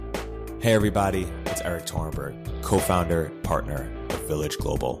Hey everybody, it's Eric Torenberg, co-founder, partner of Village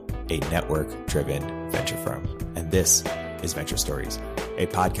Global, a network-driven venture firm. And this is Venture Stories, a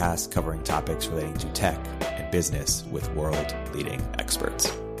podcast covering topics relating to tech and business with world-leading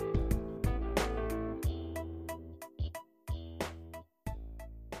experts.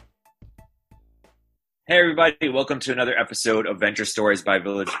 Hey everybody, welcome to another episode of Venture Stories by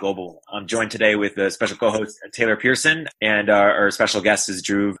Village Global. I'm joined today with a special co-host, Taylor Pearson, and our special guest is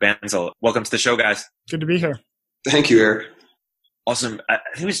Dhruv Bansal. Welcome to the show, guys. Good to be here. Thank you, Eric. Awesome. I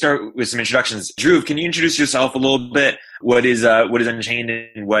think we start with some introductions. Dhruv, can you introduce yourself a little bit? What is Unchained,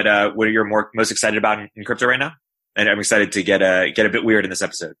 and what are you most excited about in crypto right now? And I'm excited to get a bit weird in this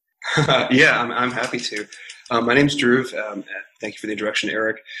episode. Yeah, I'm happy to. My name's Dhruv. Thank you for the introduction,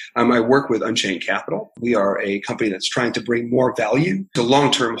 Eric. I work with Unchained Capital. We are a company that's trying to bring more value to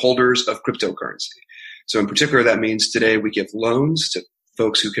long-term holders of cryptocurrency. So in particular, that means today we give loans to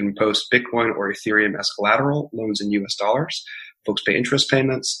folks who can post Bitcoin or Ethereum as collateral, loans in US dollars. Folks pay interest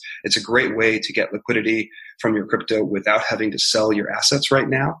payments. It's a great way to get liquidity from your crypto without having to sell your assets right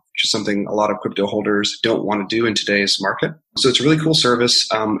now, which is something a lot of crypto holders don't want to do in today's market. So it's a really cool service.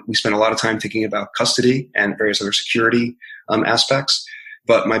 We spend a lot of time thinking about custody and various other security aspects.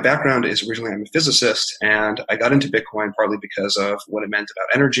 But my background is originally I'm a physicist, and I got into Bitcoin partly because of what it meant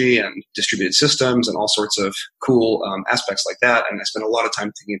about energy and distributed systems and all sorts of cool aspects like that. And I spent a lot of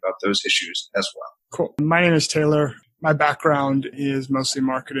time thinking about those issues as well. Cool. My name is Taylor. My background is mostly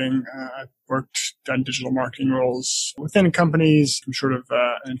marketing. I've done digital marketing roles within companies from sort of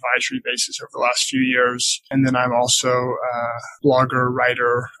an advisory basis over the last few years. And then I'm also a blogger,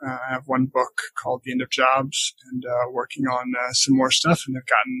 writer. I have one book called The End of Jobs, and working on some more stuff, and have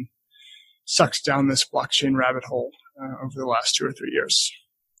gotten sucked down this blockchain rabbit hole over the last 2 or 3 years.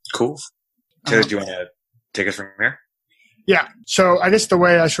 Cool. Taylor, do you want to take us from here? Yeah. So I guess the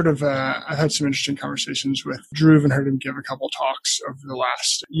way I sort of, I've had some interesting conversations with Dhruv and heard him give a couple talks over the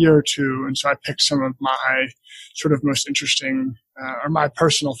last year or two. And so I picked some of my sort of most interesting, or my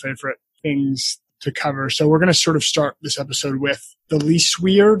personal favorite things to cover. So we're going to sort of start this episode with the least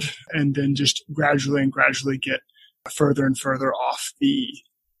weird, and then just gradually get further and further off the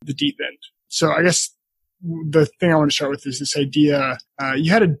deep end. So I guess the thing I want to start with is this idea,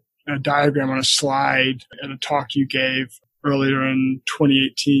 you had a diagram on a slide at a talk you gave earlier in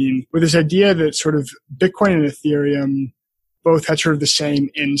 2018 with this idea that sort of Bitcoin and Ethereum both had sort of the same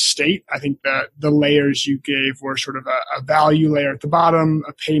end state. I think that the layers you gave were sort of a value layer at the bottom,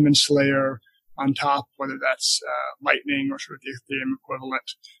 a payments layer on top, whether that's Lightning or sort of the Ethereum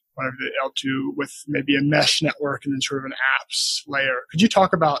equivalent, whatever the L2, with maybe a mesh network and then sort of an apps layer. Could you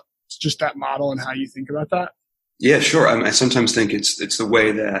talk about just that model and how you think about that? Yeah, sure. I sometimes think it's the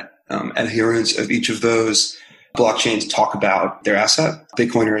way that adherents of each of those blockchains talk about their asset.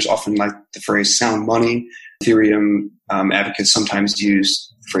 Bitcoiners often like the phrase sound money. Ethereum advocates sometimes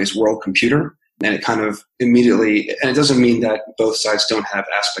use the phrase world computer. And it kind of immediately, and it doesn't mean that both sides don't have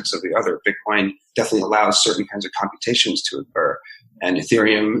aspects of the other. Bitcoin definitely allows certain kinds of computations to occur. And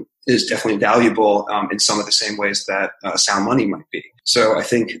Ethereum is definitely valuable in some of the same ways that sound money might be. So I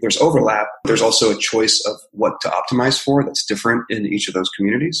think there's overlap. There's also a choice of what to optimize for that's different in each of those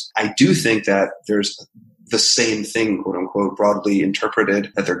communities. I do think that there's the same thing, quote unquote, broadly interpreted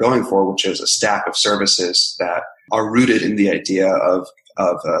that they're going for, which is a stack of services that are rooted in the idea of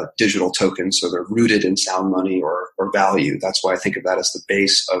digital tokens. So they're rooted in sound money or value. That's why I think of that as the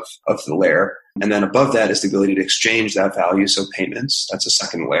base of the layer. And then above that is the ability to exchange that value. So payments, that's a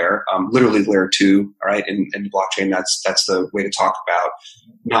second layer, literally layer 2, all right? In the blockchain, that's the way to talk about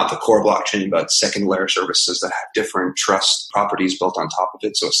not the core blockchain, but second layer services that have different trust properties built on top of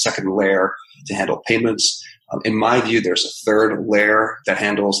it. So a second layer to handle payments. In my view, there's a third layer that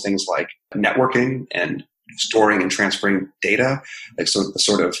handles things like networking and storing and transferring data, like so the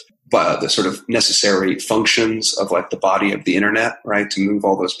sort of necessary functions of like the body of the internet, right? To move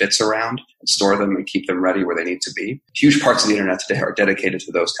all those bits around and store them and keep them ready where they need to be. Huge parts of the internet today are dedicated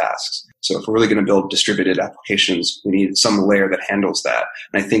to those tasks. So if we're really going to build distributed applications, we need some layer that handles that.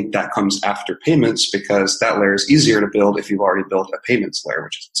 And I think that comes after payments because that layer is easier to build if you've already built a payments layer,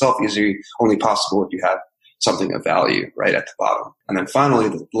 which is itself only possible if you have something of value right at the bottom. And then finally,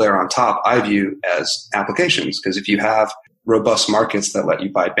 the layer on top, I view as applications, because if you have robust markets that let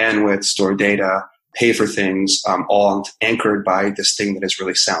you buy bandwidth, store data, pay for things, all anchored by this thing that is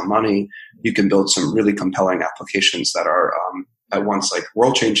really sound money, you can build some really compelling applications that are at once like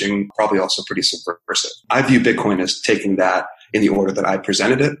world-changing, probably also pretty subversive. I view Bitcoin as taking that in the order that I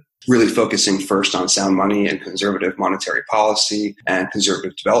presented it, really focusing first on sound money and conservative monetary policy and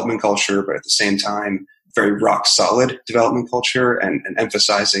conservative development culture, but at the same time, very rock solid development culture and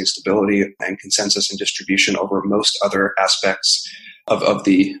emphasizing stability and consensus and distribution over most other aspects of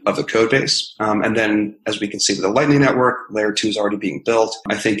the code base. And then, as we can see with the Lightning Network, layer 2 is already being built.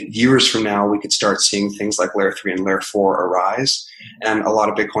 I think years from now, we could start seeing things like layer 3 and layer 4 arise. And a lot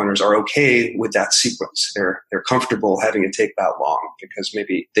of Bitcoiners are okay with that sequence. They're comfortable having it take that long because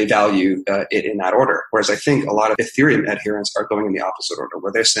maybe they value it in that order. Whereas I think a lot of Ethereum adherents are going in the opposite order,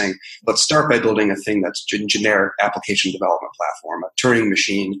 where they're saying, let's start by building a thing that's a generic application development platform, a Turing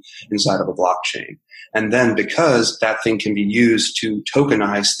machine inside of a blockchain. And then because that thing can be used to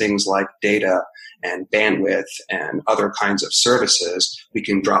tokenize things like data and bandwidth and other kinds of services, we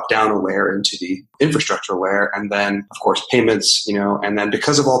can drop down a layer into the infrastructure layer. And then, of course, payments, and then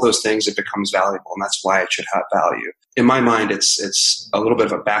because of all those things, it becomes valuable. And that's why it should have value. In my mind, it's a little bit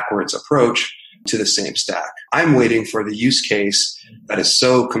of a backwards approach to the same stack. I'm waiting for the use case that is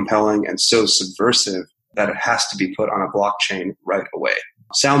so compelling and so subversive that it has to be put on a blockchain right away.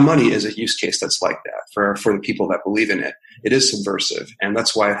 Sound money is a use case that's like that for the people that believe in it. It is subversive, and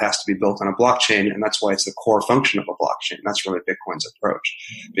that's why it has to be built on a blockchain, and that's why it's the core function of a blockchain. That's really Bitcoin's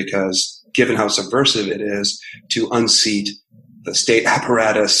approach, because given how subversive it is to unseat the state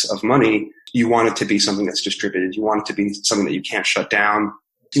apparatus of money, you want it to be something that's distributed. You want it to be something that you can't shut down.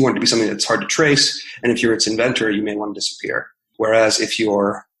 You want it to be something that's hard to trace, and if you're its inventor, you may want to disappear. Whereas if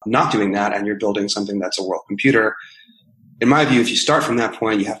you're not doing that and you're building something that's a world computer, in my view, if you start from that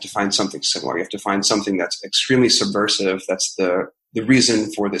point, you have to find something similar. You have to find something that's extremely subversive. That's the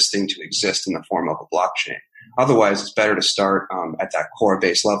reason for this thing to exist in the form of a blockchain. Otherwise, it's better to start at that core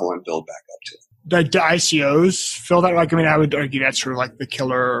base level and build back up to it. The ICOs feel that. I would argue that's sort of like the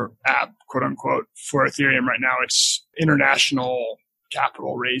killer app, quote unquote, for Ethereum right now. It's international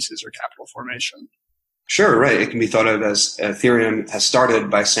capital raises or capital formation. Sure, right. It can be thought of as Ethereum has started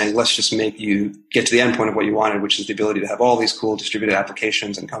by saying, let's just make you get to the endpoint of what you wanted, which is the ability to have all these cool distributed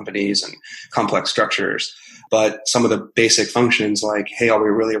applications and companies and complex structures. But some of the basic functions like, hey, are we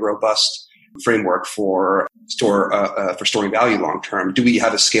really a robust framework for storing value long term? Do we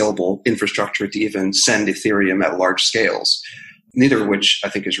have a scalable infrastructure to even send Ethereum at large scales? Neither of which I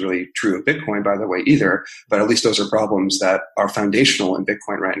think is really true of Bitcoin, by the way, either. But at least those are problems that are foundational in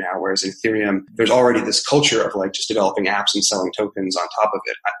Bitcoin right now. Whereas in Ethereum, there's already this culture of like just developing apps and selling tokens on top of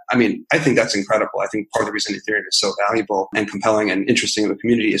it. I think that's incredible. I think part of the reason Ethereum is so valuable and compelling and interesting in the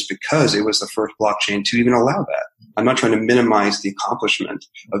community is because it was the first blockchain to even allow that. I'm not trying to minimize the accomplishment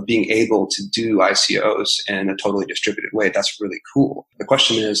of being able to do ICOs in a totally distributed way. That's really cool. The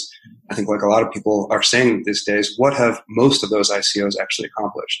question is, I think like a lot of people are saying these days, what have most of those ICOs actually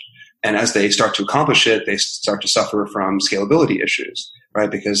accomplished? And as they start to accomplish it, they start to suffer from scalability issues, right?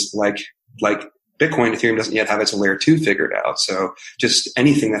 Because like Bitcoin, Ethereum doesn't yet have its layer 2 figured out. So just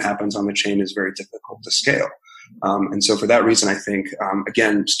anything that happens on the chain is very difficult to scale. And so for that reason, I think,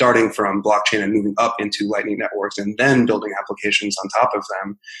 again, starting from blockchain and moving up into Lightning networks and then building applications on top of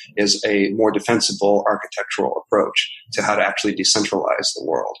them is a more defensible architectural approach to how to actually decentralize the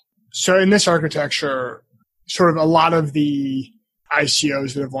world. So in this architecture, sort of a lot of the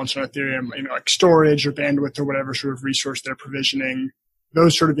ICOs that have launched on Ethereum, like storage or bandwidth or whatever sort of resource they're provisioning,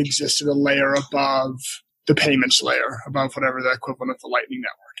 those sort of exist at a layer above the payments layer, above whatever the equivalent of the Lightning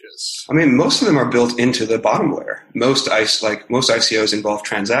network is. Most of them are built into the bottom layer. Most ICOs involve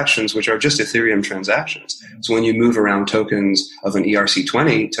transactions, which are just Ethereum transactions. So when you move around tokens of an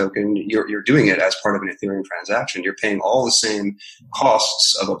ERC20 token, you're doing it as part of an Ethereum transaction. You're paying all the same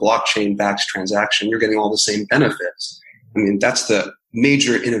costs of a blockchain-backed transaction. You're getting all the same benefits. That's the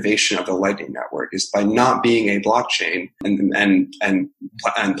major innovation of the Lightning Network, is by not being a blockchain.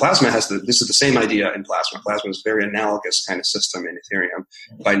 And Plasma has this is the same idea in Plasma. Plasma is a very analogous kind of system in Ethereum.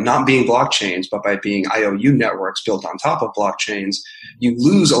 By not being blockchains, but by being IOU networks built on top of blockchains, you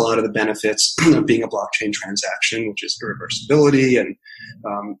lose a lot of the benefits of being a blockchain transaction, which is irreversibility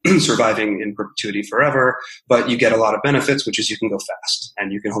and surviving in perpetuity forever. But you get a lot of benefits, which is you can go fast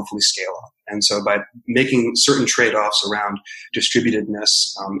and you can hopefully scale up. And so by making certain trade-offs around distributedness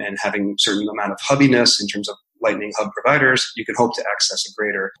and having certain amount of hubbiness in terms of Lightning Hub providers, you can hope to access a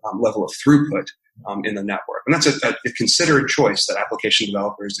greater level of throughput in the network. And that's a considered choice that application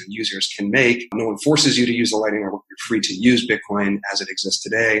developers and users can make. No one forces you to use the Lightning Network. You're free to use Bitcoin as it exists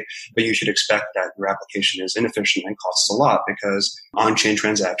today, but you should expect that your application is inefficient and costs a lot because on-chain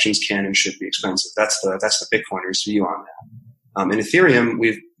transactions can and should be expensive. That's the Bitcoiners' view on that. In Ethereum,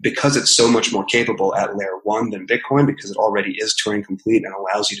 because it's so much more capable at layer 1 than Bitcoin, because it already is Turing complete and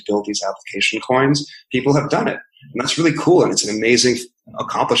allows you to build these application coins, people have done it. And that's really cool. And it's an amazing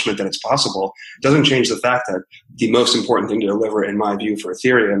accomplishment that it's possible. It doesn't change the fact that the most important thing to deliver, in my view, for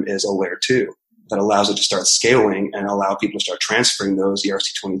Ethereum is a layer 2. that allows it to start scaling and allow people to start transferring those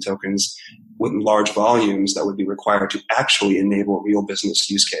ERC20 tokens with large volumes that would be required to actually enable real business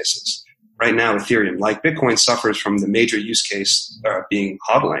use cases. Right now, Ethereum, like Bitcoin, suffers from the major use case being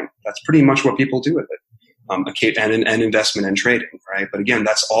hodling. That's pretty much what people do with it, and investment and trading, right? But again,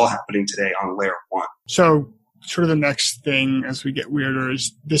 that's all happening today on layer one. So sort of the next thing as we get weirder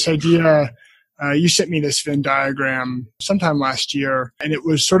is this idea. You sent me this Venn diagram sometime last year, and it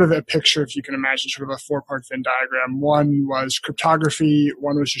was sort of a picture, if you can imagine, sort of a 4-part Venn diagram. One was cryptography,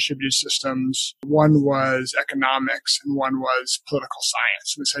 one was distributed systems, one was economics, and one was political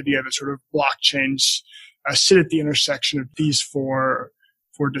science. And this idea that sort of blockchains sit at the intersection of these four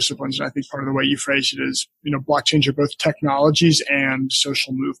disciplines. And I think part of the way you phrase it is, blockchains are both technologies and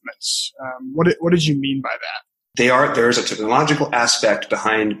social movements. What did you mean by that? There is a technological aspect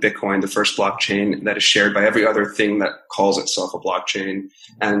behind Bitcoin, the first blockchain, that is shared by every other thing that calls itself a blockchain.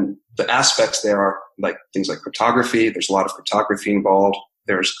 And the aspects there are like things like cryptography. There's a lot of cryptography involved.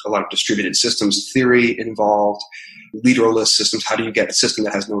 There's a lot of distributed systems theory involved. Leaderless systems. How do you get a system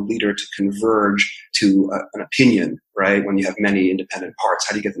that has no leader to converge to an opinion, right? When you have many independent parts,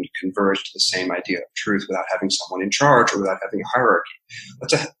 how do you get them to converge to the same idea of truth without having someone in charge or without having a hierarchy?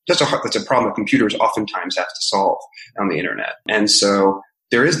 That's a problem that computers oftentimes have to solve on the internet. And so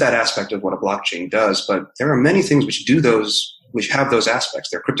there is that aspect of what a blockchain does, but there are many things which have those aspects.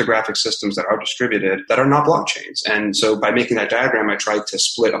 They're cryptographic systems that are distributed that are not blockchains. And so by making that diagram, I tried to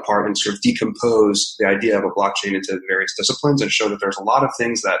split apart and sort of decompose the idea of a blockchain into various disciplines and show that there's a lot of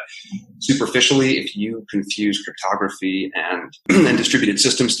things that superficially, if you confuse cryptography and distributed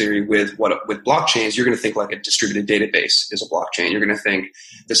systems theory with blockchains, you're going to think like a distributed database is a blockchain. You're going to think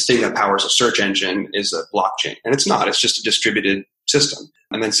this thing that powers a search engine is a blockchain. And it's not. It's just a distributed system.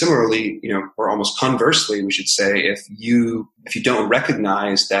 And then similarly, or almost conversely, we should say, if you don't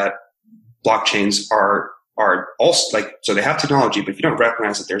recognize that blockchains are also so they have technology, but if you don't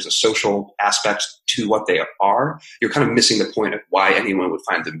recognize that there's a social aspect to what they are, you're kind of missing the point of why anyone would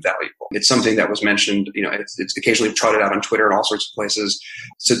find them valuable. It's something that was mentioned, it's occasionally trotted out on Twitter and all sorts of places.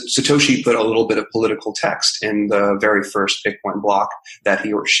 So Satoshi put a little bit of political text in the very first Bitcoin block that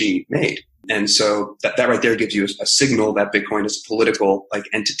he or she made. And so that right there gives you a signal that Bitcoin is a political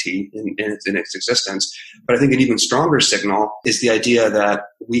entity in its existence. But I think an even stronger signal is the idea that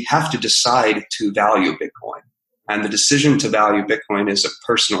we have to decide to value Bitcoin. And the decision to value Bitcoin is a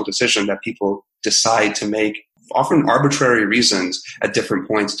personal decision that people decide to make, often arbitrary reasons, at different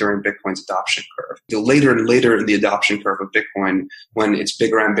points during Bitcoin's adoption curve. Later and later in the adoption curve of Bitcoin, when it's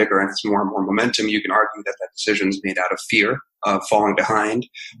bigger and bigger and it's more and more momentum, you can argue that decision is made out of fear of falling behind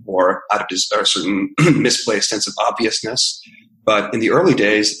or out of a certain misplaced sense of obviousness. But in the early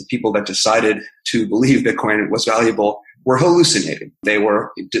days, the people that decided to believe Bitcoin was valuable were hallucinating. They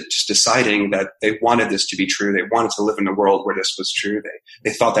were just deciding that they wanted this to be true. They wanted to live in a world where this was true.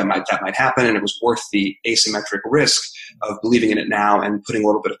 They thought that might happen, and it was worth the asymmetric risk of believing in it now and putting a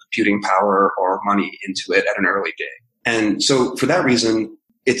little bit of computing power or money into it at an early day. And so for that reason,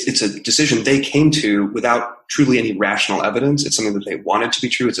 it's a decision they came to without truly any rational evidence. It's something that they wanted to be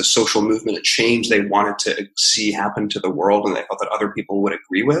true. It's a social movement, a change they wanted to see happen to the world and they felt that other people would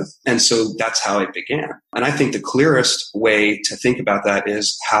agree with. And so that's how it began. And I think the clearest way to think about that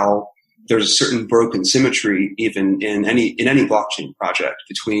is how there's a certain broken symmetry even in any blockchain project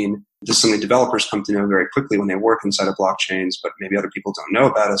between, this is something developers come to know very quickly when they work inside of blockchains, but maybe other people don't know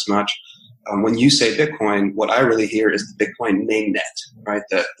about as much. When you say Bitcoin, what I really hear is the Bitcoin mainnet, right?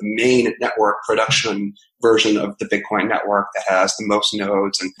 The main network production version of the Bitcoin network that has the most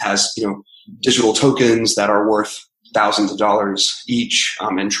nodes and has, digital tokens that are worth thousands of dollars each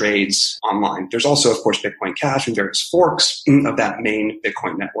and trades online. There's also, of course, Bitcoin Cash and various forks of that main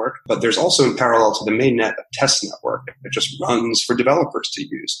Bitcoin network. But there's also in parallel to the mainnet a test network that just runs for developers to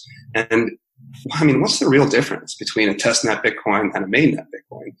use. And what's the real difference between a testnet Bitcoin and a mainnet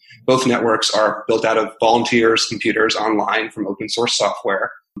Bitcoin? Both networks are built out of volunteers, computers online from open source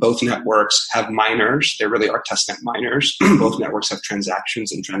software. Both networks have miners. There really are testnet miners. Both networks have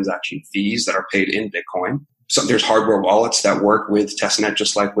transactions and transaction fees that are paid in Bitcoin. So there's hardware wallets that work with testnet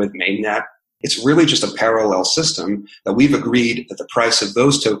just like with mainnet. It's really just a parallel system that we've agreed that the price of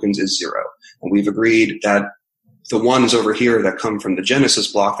those tokens is zero. And we've agreed that the ones over here that come from the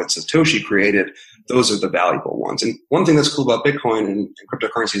Genesis block that Satoshi created, those are the valuable ones. And one thing that's cool about Bitcoin and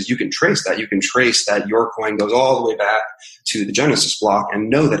cryptocurrency is you can trace that. You can trace that your coin goes all the way back to the Genesis block and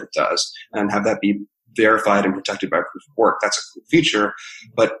know that it does and have that be verified and protected by proof of work. That's a cool feature,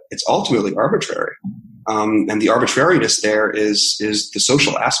 but it's ultimately arbitrary. And the arbitrariness there is the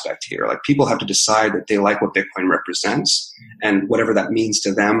social aspect here. Like people have to decide that they like what Bitcoin represents and whatever that means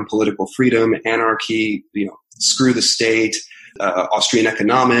to them, political freedom, anarchy, screw the state, Austrian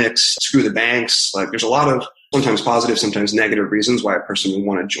economics, screw the banks. Like there's a lot of sometimes positive, sometimes negative reasons why a person would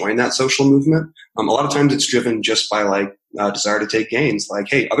want to join that social movement. A lot of times it's driven just by desire to take gains. Like,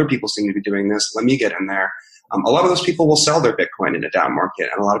 hey, other people seem to be doing this. Let me get in there. A lot of those people will sell their Bitcoin in a down market,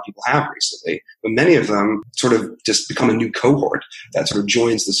 and a lot of people have recently. But many of them sort of just become a new cohort that sort of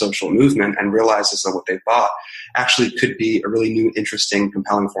joins the social movement and realizes that what they bought actually could be a really new, interesting,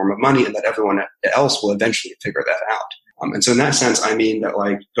 compelling form of money, and that everyone else will eventually figure that out. And so in that sense, I mean that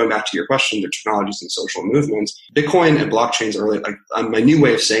going back to your question, the technologies and social movements, Bitcoin and blockchains are really my new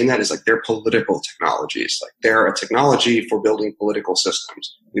way of saying that is they're political technologies. They're a technology for building political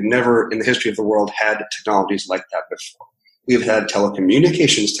systems. We've never in the history of the world had technologies like that before. We've had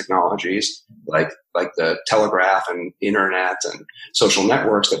telecommunications technologies like the telegraph and internet and social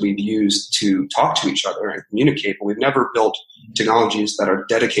networks that we've used to talk to each other and communicate, but we've never built technologies that are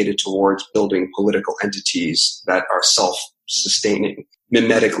dedicated towards building political entities that are self-sustaining,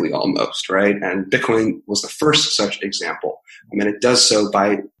 mimetically almost, right? And Bitcoin was the first such example. It does so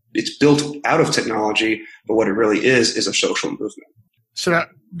it's built out of technology, but what it really is a social movement. So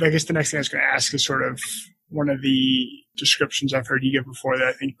I guess the next thing I was going to ask is sort of one of the descriptions I've heard you give before that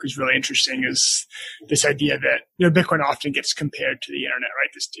I think is really interesting is this idea that, Bitcoin often gets compared to the internet, right?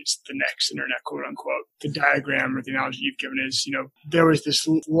 It's the next internet, quote unquote. The diagram or the analogy you've given is, there was this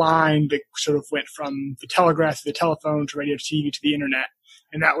line that sort of went from the telegraph to the telephone to radio to TV to the internet.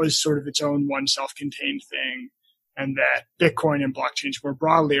 And that was sort of its own one self-contained thing. And that Bitcoin and blockchains more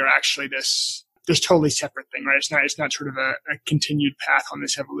broadly are actually this totally separate thing, right? It's not sort of a continued path on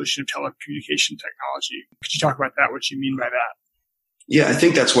this evolution of telecommunication technology. Could you talk about that? What you mean by that? Yeah, I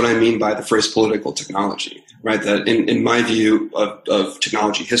think that's what I mean by the phrase political technology, right? That in my view of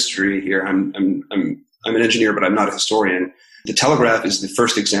technology history here, I'm an engineer, but I'm not a historian. The telegraph is the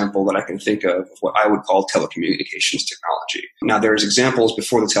first example that I can think of what I would call telecommunications technology. Now, there's examples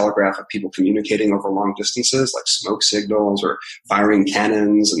before the telegraph of people communicating over long distances, like smoke signals or firing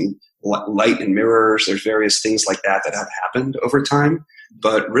cannons and light and mirrors. There's various things like that have happened over time.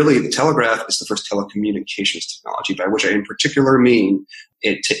 But really, the telegraph is the first telecommunications technology, by which I in particular mean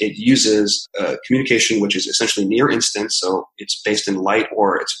it uses communication which is essentially near instant. So it's based in light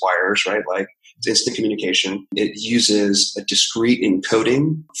or it's wires, right? It's instant communication. It uses a discrete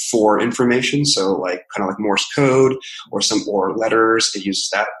encoding for information. So kind of like Morse code or letters. It uses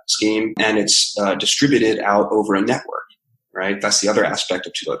that scheme, and it's distributed out over a network. Right, that's the other aspect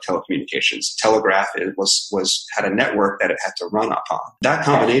of telecommunications. Telegraph had a network that it had to run upon. That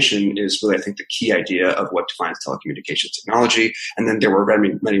combination is really, I think, the key idea of what defines telecommunications technology. And then there were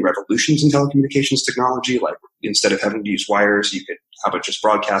many revolutions in telecommunications technology. Like instead of having to use wires, you could have it just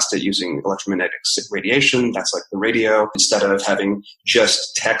broadcast it using electromagnetic radiation. That's like the radio. Instead of having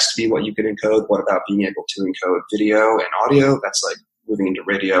just text be what you could encode, what about being able to encode video and audio? That's like moving into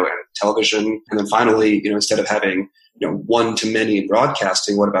radio and television. And then finally, instead of having one-to-many in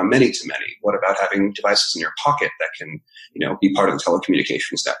broadcasting, what about many-to-many? What about having devices in your pocket that can, be part of the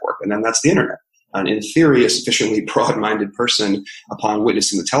telecommunications network? And then that's the internet. And in theory, a sufficiently broad-minded person, upon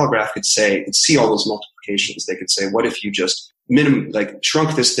witnessing the telegraph, could see all those multiplications. They could say, what if you just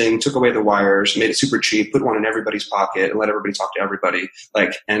shrunk this thing, took away the wires, made it super cheap, put one in everybody's pocket, and let everybody talk to everybody,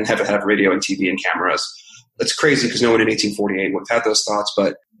 and have it have radio and TV and cameras. That's crazy because no one in 1848 would have had those thoughts,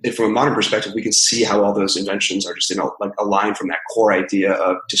 but from a modern perspective, we can see how all those inventions are just aligned from that core idea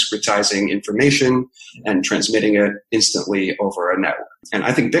of discretizing information and transmitting it instantly over a network. And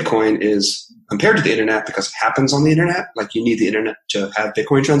I think Bitcoin is compared to the internet because it happens on the internet. You need the internet to have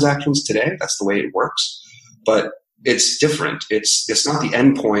Bitcoin transactions today. That's the way it works. But it's different. It's not the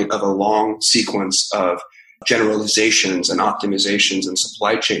endpoint of a long sequence of generalizations and optimizations and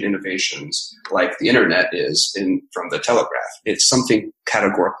supply chain innovations like the internet is from the telegraph. It's something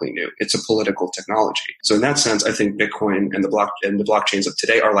categorically new. It's a political technology. So in that sense, I think Bitcoin and the blockchains of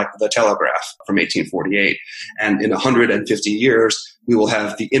today are like the telegraph from 1848. And in 150 years, we will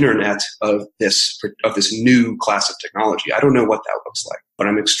have the internet of this new class of technology. I don't know what that looks like, but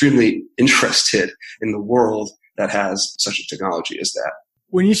I'm extremely interested in the world that has such a technology as that.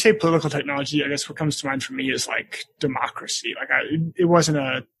 When you say political technology, I guess what comes to mind for me is democracy. It wasn't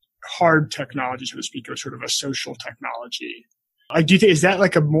a hard technology, so to speak. It was sort of a social technology. Do you think is that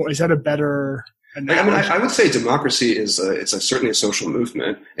a better analogy? I would say democracy is certainly a social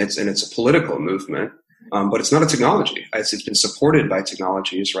movement. It's a political movement. But it's not a technology. It's been supported by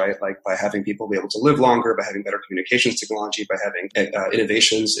technologies, right? By having people be able to live longer, by having better communications technology, by having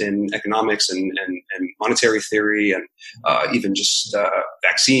innovations in economics and monetary theory and even just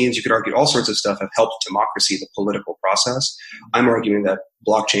vaccines. You could argue all sorts of stuff have helped democracy, the political process. I'm arguing that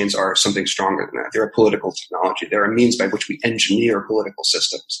blockchains are something stronger than that. They're a political technology. They're a means by which we engineer political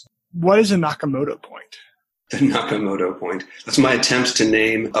systems. What is a Nakamoto point? The Nakamoto point. That's my attempt to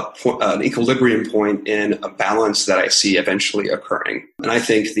name an equilibrium point in a balance that I see eventually occurring. And I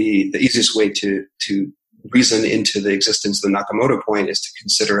think the easiest way to reason into the existence of the Nakamoto point is to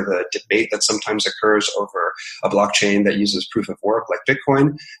consider the debate that sometimes occurs over a blockchain that uses proof of work like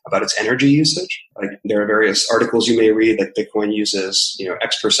Bitcoin about its energy usage. Like there are various articles you may read that Bitcoin uses,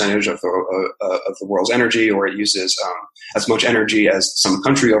 X percentage of the world's energy, or it uses as much energy as some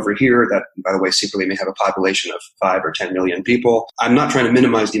country over here that, by the way, secretly may have a population of 5 or 10 million people. I'm not trying to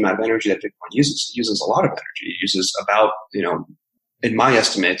minimize the amount of energy that Bitcoin uses. It uses a lot of energy. It uses about, in my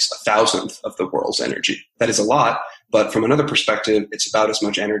estimates, 1,000th of the world's energy. That is a lot, but from another perspective, it's about as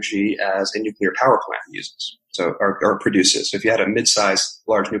much energy as a nuclear power plant uses, or produces. So if you had a mid-sized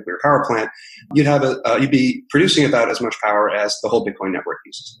large nuclear power plant, you'd be producing about as much power as the whole Bitcoin network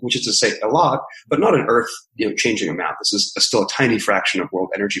uses, which is to say a lot, but not an earth-changing amount. This is still a tiny fraction of world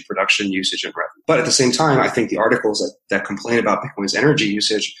energy production, usage, and revenue. But at the same time, I think the articles that complain about Bitcoin's energy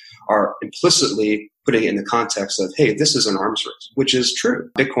usage are implicitly putting it in the context of, hey, this is an arms race, which is true.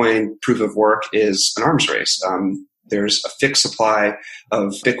 Bitcoin proof of work is an arms race. There's a fixed supply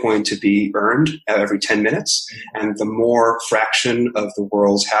of Bitcoin to be earned every 10 minutes. And the more fraction of the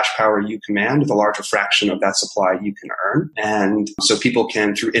world's hash power you command, the larger fraction of that supply you can earn. And so people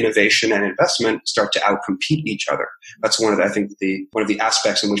can, through innovation and investment, start to outcompete each other. That's one of the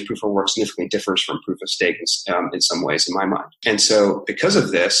aspects in which proof of work significantly differs from proof of stake in some ways, in my mind. And so because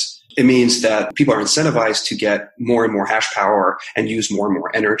of this, it means that people are incentivized to get more and more hash power and use more and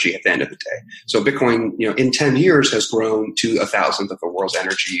more energy at the end of the day. So Bitcoin, in 10 years has grown to 1,000th of the world's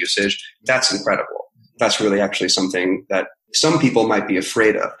energy usage. That's incredible. That's really actually something that some people might be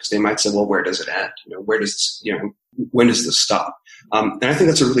afraid of, because they might say, well, where does it end? When does this stop? And I think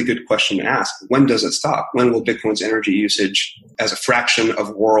that's a really good question to ask. When does it stop? When will Bitcoin's energy usage as a fraction of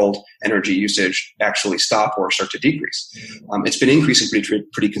world energy usage actually stop or start to decrease? It's been increasing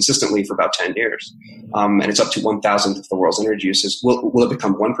pretty consistently for about 10 years. And it's up to 1,000th of the world's energy usage. Will it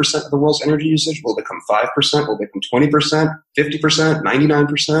become 1% of the world's energy usage? Will it become 5%? Will it become 20%, 50%,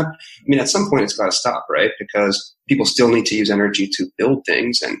 99%? I mean, at some point it's got to stop, right? Because people still need to use energy to build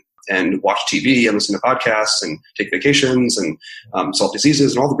things and watch TV and listen to podcasts and take vacations and solve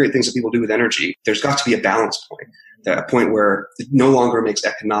diseases and all the great things that people do with energy. There's got to be a balance point, a point where it no longer makes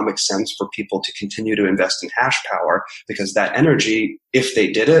economic sense for people to continue to invest in hash power, because that energy, if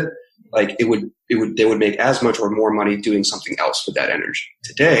they did it, they would make as much or more money doing something else with that energy.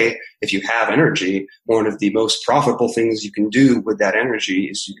 Today, if you have energy, one of the most profitable things you can do with that energy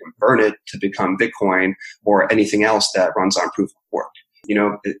is you can burn it to become Bitcoin or anything else that runs on proof of work.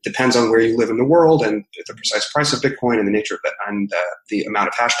 It depends on where you live in the world and the precise price of Bitcoin and the nature of it and the amount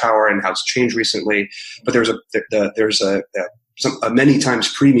of hash power and how it's changed recently. But there's a many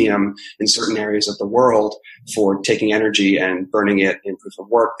times premium in certain areas of the world for taking energy and burning it in proof of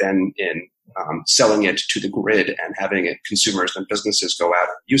work than in selling it to the grid and having consumers and businesses go out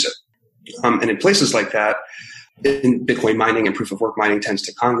and use it. And in places like that, in Bitcoin mining and proof of work mining tends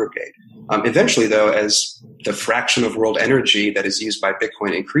to congregate. Eventually, though, as the fraction of world energy that is used by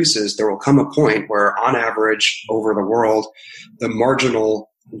Bitcoin increases, there will come a point where, on average, over the world, the marginal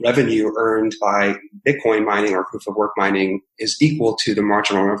revenue earned by Bitcoin mining or proof of work mining is equal to the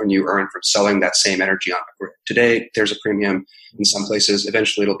marginal revenue earned from selling that same energy on the grid. Today, there's a premium in some places.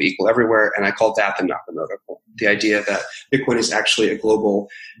 Eventually, it'll be equal everywhere. And I call that the Nakamoto point. The idea that Bitcoin is actually a global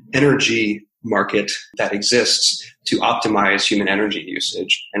energy market that exists to optimize human energy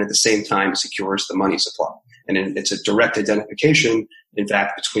usage and at the same time secures the money supply. And it's a direct identification, in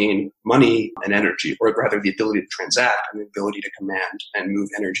fact, between money and energy, or rather the ability to transact and the ability to command and move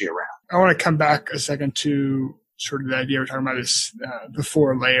energy around. I want to come back a second to sort of the idea we're talking about is the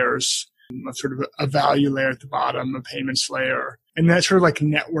 4 layers, sort of a value layer at the bottom, a payments layer, and that sort of like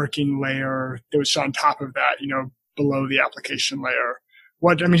networking layer that was on top of that, below the application layer.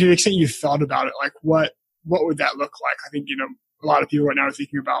 To the extent you thought about it, like what would that look like? I think, a lot of people right now are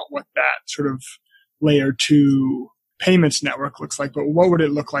thinking about what that sort of layer 2 payments network looks like, but what would it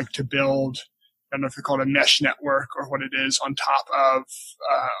look like to build, I don't know if they call it a mesh network or what it is, on top of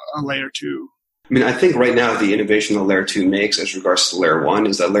a layer 2? I think right now the innovation that layer 2 makes as regards to layer 1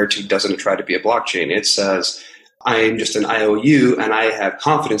 is that layer 2 doesn't try to be a blockchain. It says, I'm just an IOU and I have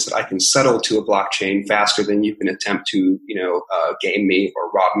confidence that I can settle to a blockchain faster than you can attempt to, game me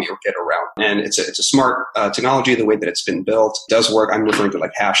or rob me or get around. And it's a smart technology. The way that it's been built does work. I'm referring to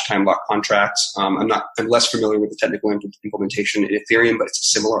like hash time lock contracts. I'm less familiar with the technical implementation in Ethereum, but it's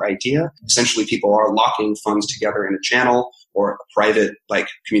a similar idea. Essentially, people are locking funds together in a channel or a private like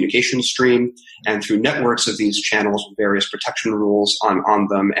communication stream, and through networks of these channels with various protection rules on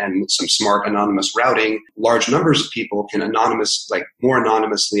them and some smart anonymous routing, large numbers of people can more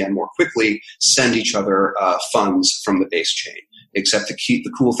anonymously and more quickly send each other funds from the base chain. Except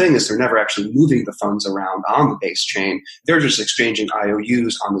the cool thing is they're never actually moving the funds around on the base chain. They're just exchanging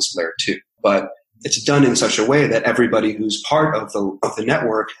IOUs on this layer 2. But it's done in such a way that everybody who's part of the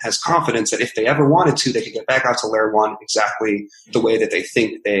network has confidence that if they ever wanted to, they could get back out to layer 1 exactly the way that they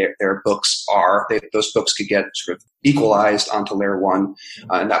think their books are. Those books could get sort of equalized onto layer 1,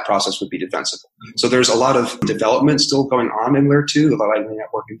 and that process would be defensible. So there's a lot of development still going on in layer 2. The Lightning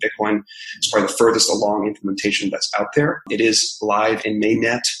Network in Bitcoin is probably the furthest along implementation that's out there. It is live in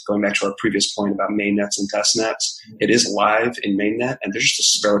mainnet, going back to our previous point about mainnets and testnets. It is live in mainnet, and there's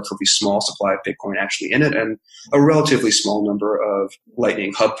just a relatively small supply of Bitcoin actually in it, and a relatively small number of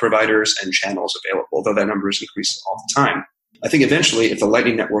Lightning Hub providers and channels available, though that number is increasing all the time. I think eventually, if the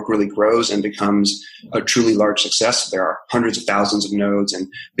Lightning Network really grows and becomes a truly large success, there are hundreds of thousands of nodes and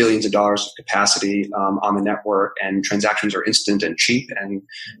billions of dollars of capacity on the network, and transactions are instant and cheap, and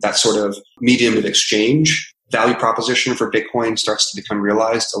that sort of medium of exchange value proposition for Bitcoin starts to become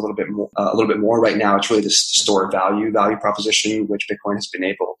realized a little bit more. Right now, it's really this stored value proposition, which Bitcoin has been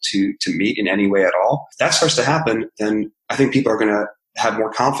able to meet in any way at all. If that starts to happen, then I think people are going to have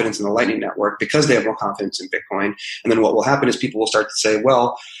more confidence in the Lightning Network because they have more confidence in Bitcoin. And then what will happen is people will start to say,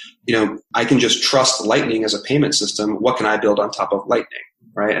 well, I can just trust Lightning as a payment system. What can I build on top of Lightning?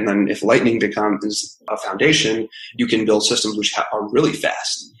 Right. And then if Lightning becomes a foundation, you can build systems which are really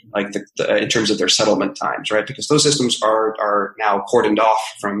fast, like in terms of their settlement times, right? Because those systems are now cordoned off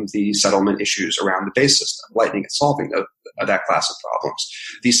from the settlement issues around the base system. Lightning is solving that class of problems.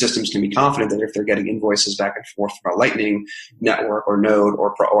 These systems can be confident that if they're getting invoices back and forth from a Lightning network or node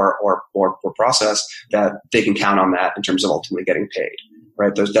or process, that they can count on that in terms of ultimately getting paid,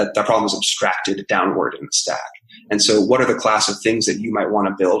 right? That problem is abstracted downward in the stack. And so what are the class of things that you might want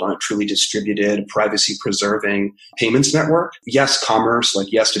to build on a truly distributed, privacy-preserving payments network? Yes, commerce,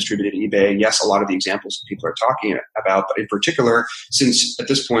 yes, distributed eBay. Yes, a lot of the examples that people are talking about. But in particular, since at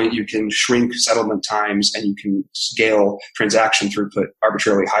this point you can shrink settlement times and you can scale transaction throughput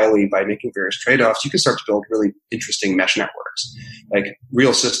arbitrarily highly by making various trade-offs, you can start to build really interesting mesh networks, like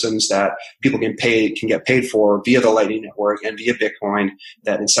real systems that people can get paid for via the Lightning Network and via Bitcoin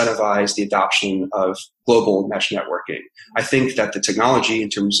that incentivize the adoption of global mesh networking. I think that the technology in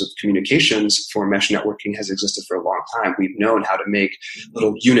terms of communications for mesh networking has existed for a long time. We've known how to make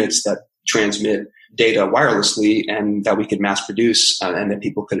little units that transmit data wirelessly and that we could mass produce and that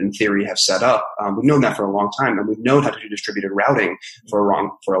people could in theory have set up. We've known that for a long time, and we've known how to do distributed routing for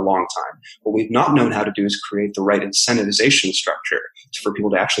a long time. What we've not known how to do is create the right incentivization structure for people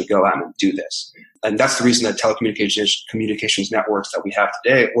to actually go out and do this. And that's the reason that communications networks that we have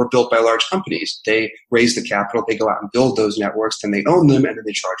today were built by large companies. They raise the capital, they go out and build those networks, then they own them, and then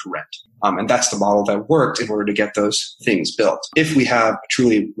they charge rent. And that's the model that worked in order to get those things built. If we have a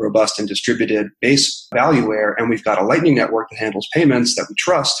truly robust and distributed base valueware, and we've got a Lightning Network that handles payments that we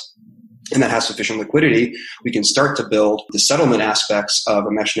trust, and that has sufficient liquidity, we can start to build the settlement aspects of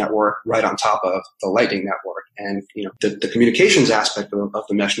a mesh network right on top of the Lightning Network. And the communications aspect of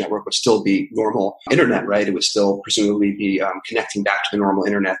the mesh network would still be normal internet, right? It would still presumably be connecting back to the normal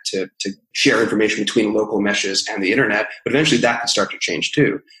internet to share information between local meshes and the internet. But eventually that could start to change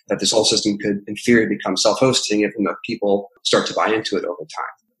too, that this whole system could, in theory, become self-hosting if enough people start to buy into it over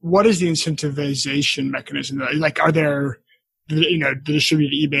time. What is the incentivization mechanism? Are there, the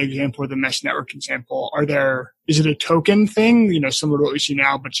distributed eBay example or the mesh network example, is it a token thing, similar to what we see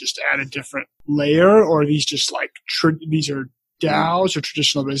now, but just add a different layer? Or are these just these are DAOs or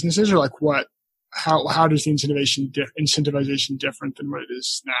traditional businesses, or what? How does the incentivization different than what it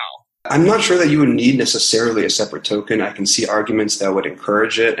is now? I'm not sure that you would need necessarily a separate token. I can see arguments that would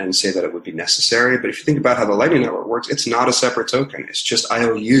encourage it and say that it would be necessary. But if you think about how the Lightning Network works, it's not a separate token. It's just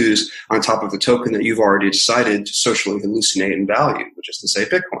IOUs on top of the token that you've already decided to socially hallucinate and value, which is to say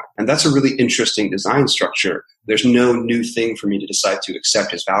Bitcoin. And that's a really interesting design structure. There's no new thing for me to decide to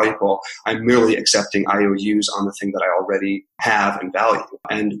accept as valuable. I'm merely accepting IOUs on the thing that I already have and value.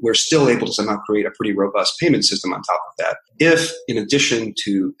 And we're still able to somehow create a pretty robust payment system on top of that. If, in addition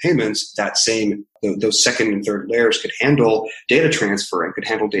to payments, that same those second and third layers could handle data transfer and could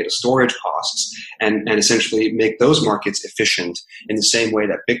handle data storage costs and essentially make those markets efficient in the same way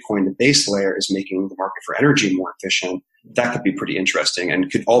that Bitcoin, the base layer, is making the market for energy more efficient, that could be pretty interesting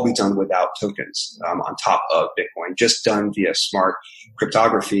and could all be done without tokens on top of Bitcoin, just done via smart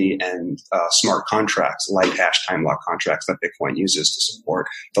cryptography and smart contracts, light hash time lock contracts that Bitcoin uses to support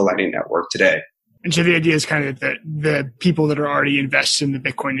the Lightning Network today. And so the idea is kind of that the people that are already invested in the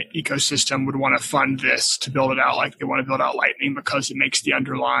Bitcoin ecosystem would want to fund this to build it out like they want to build out Lightning because it makes the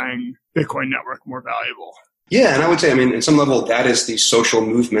underlying Bitcoin network more valuable. Yeah, and I would say, in some level, that is the social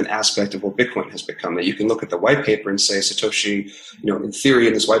movement aspect of what Bitcoin has become. That you can look at the white paper and say, Satoshi, in theory,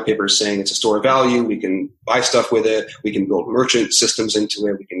 in this white paper is saying it's a store of value. We can buy stuff with it. We can build merchant systems into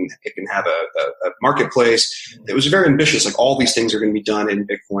it. It can have a marketplace. It was very ambitious. Like all these things are going to be done in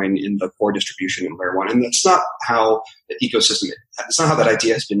Bitcoin in the core distribution in layer one. And that's not how the ecosystem, it's not how that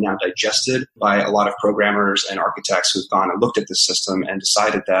idea has been now digested by a lot of programmers and architects who've gone and looked at this system and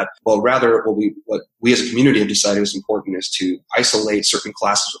decided that, rather what we as a community have decided is important is to isolate certain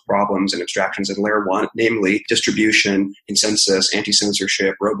classes of problems and abstractions in layer one, namely distribution, consensus,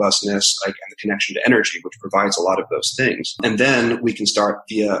 anti-censorship, robustness, and the connection to energy, which provides a lot of those things. And then we can start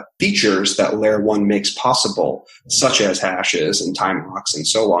via features that layer one makes possible, such as hashes and time locks and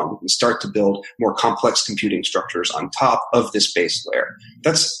so on. We can start to build more complex computing structures on top of this base layer.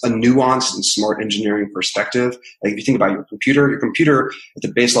 That's a nuanced and smart engineering perspective. Like if you think about your computer at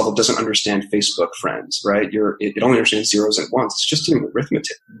the base level doesn't understand Facebook friends, right? It only understands zeros and ones. It's just doing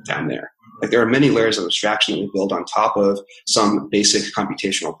arithmetic down there. Like there are many layers of abstraction that we build on top of some basic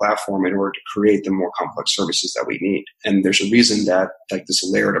computational platform in order to create the more complex services that we need. And there's a reason that this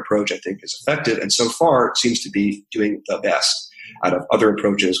layered approach, I think, is effective. And so far it seems to be doing the best out of other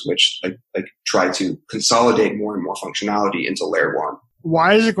approaches, which try to consolidate more and more functionality into layer one.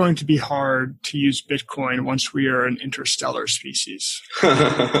 Why is it going to be hard to use Bitcoin once we are an interstellar species?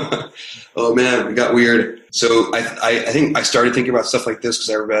 Oh man, we got weird. So I think I started thinking about stuff like this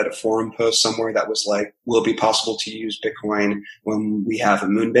because I read a forum post somewhere that was like, will it be possible to use Bitcoin when we have a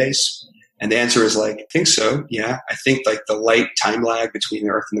moon base? And the answer is I think so. Yeah. I think the light time lag between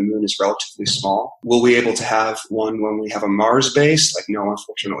the Earth and the moon is relatively small. Will we be able to have one when we have a Mars base? No,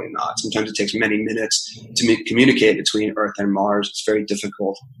 unfortunately not. Sometimes it takes many minutes to communicate between Earth and Mars. It's very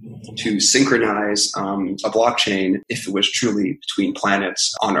difficult to synchronize a blockchain if it was truly between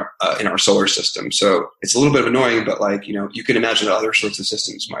planets in our solar system. So it's a little bit annoying, but you can imagine that other sorts of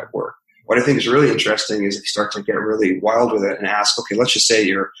systems might work. What I think is really interesting is if you start to get really wild with it and ask, okay, let's just say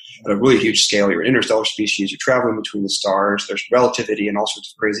you're at a really huge scale, you're an interstellar species, you're traveling between the stars, there's relativity and all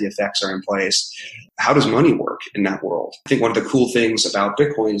sorts of crazy effects are in place. How does money work in that world? I think one of the cool things about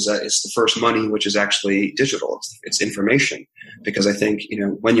Bitcoin is that it's the first money which is actually digital. It's information. Because I think,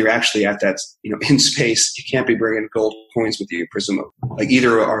 when you're actually at that, in space, you can't be bringing gold coins with you, presumably.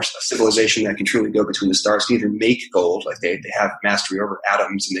 Either our civilization that can truly go between the stars can either make gold, they have mastery over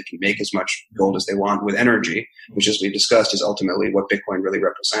atoms and they can make as much gold as they want with energy, which as we've discussed is ultimately what Bitcoin really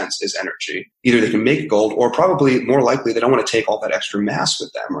represents is energy. Either they can make gold or probably more likely they don't want to take all that extra mass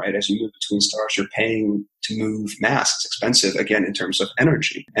with them, right? As you move between stars, you're paying to move mass. It's expensive, again, in terms of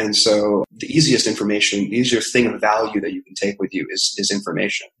energy. And so the easiest thing of value that you can take with you is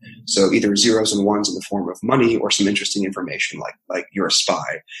information. So either zeros and ones in the form of money or some interesting information like you're a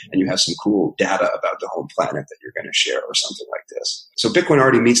spy and you have some cool data about the home planet that you're going to share or something like this. So Bitcoin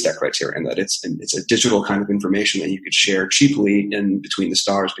already meets that criterion that it's a digital kind of information that you could share cheaply in between the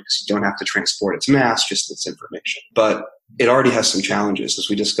stars because you don't have to transport its mass, just its information. But it already has some challenges, as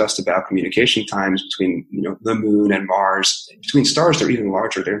we discussed about communication times between the moon and Mars. Between stars, they're even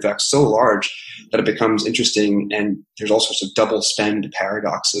larger. They're in fact so large that it becomes interesting, and there's all sorts of double spend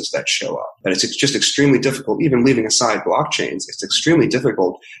paradoxes that show up. That it's just extremely difficult, even leaving aside blockchains, it's extremely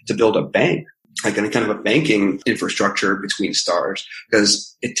difficult to build a bank, any kind of a banking infrastructure between stars,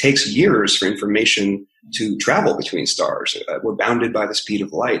 because it takes years for information to travel between stars. We're bounded by the speed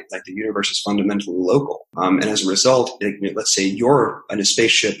of light. The universe is fundamentally local. And as a result, let's say you're in a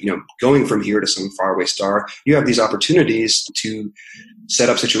spaceship, going from here to some faraway star, you have these opportunities to set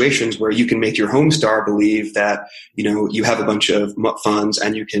up situations where you can make your home star believe that, you have a bunch of funds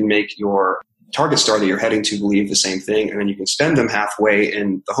and you can make your target star that you're heading to believe the same thing, and then you can spend them halfway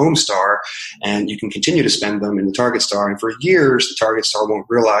in the home star, and you can continue to spend them in the target star. And for years, the target star won't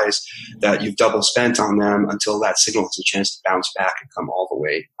realize that you've double spent on them until that signal has a chance to bounce back and come all the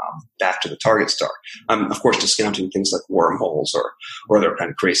way back to the target star. Of course, discounting things like wormholes or other kind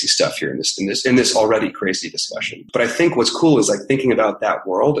of crazy stuff here in this already crazy discussion. But I think what's cool is thinking about that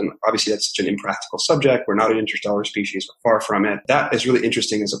world, and obviously that's such an impractical subject. We're not an interstellar species. We're far from it. That is really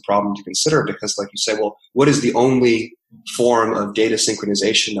interesting as a problem to consider because because like you said, well, what is the only form of data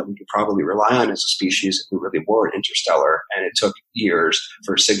synchronization that we could probably rely on as a species if we really were interstellar and it took years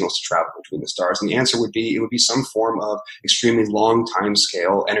for signals to travel between the stars? And the answer would be, it would be some form of extremely long time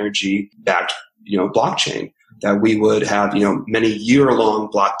scale, energy backed, blockchain that we would have, many year-long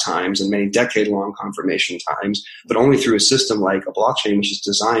block times and many decade-long confirmation times, but only through a system like a blockchain, which is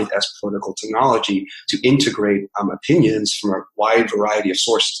designed as political technology to integrate opinions from a wide variety of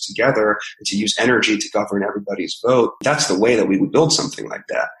sources together and to use energy to govern everybody's vote. That's the way that we would build something like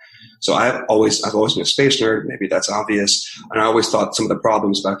that. So I've always been a space nerd. Maybe that's obvious. And I always thought some of the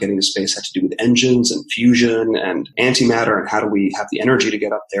problems about getting to space had to do with engines and fusion and antimatter and how do we have the energy to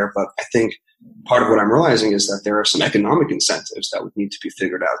get up there. But I think part of what I'm realizing is that there are some economic incentives that would need to be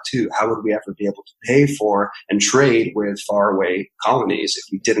figured out too. How would we ever be able to pay for and trade with faraway colonies if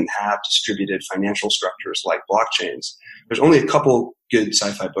we didn't have distributed financial structures like blockchains? There's only a couple good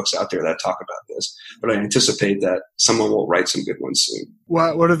sci-fi books out there that talk about this, but I anticipate that someone will write some good ones soon.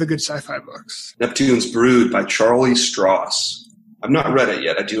 What are the good sci-fi books? Neptune's Brood by Charlie Strauss. I've not read it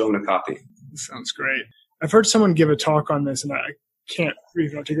yet. I do own a copy. Sounds great. I've heard someone give a talk on this, and I can't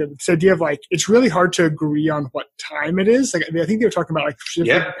really articulate this idea of it's really hard to agree on what time it is. I think they were talking about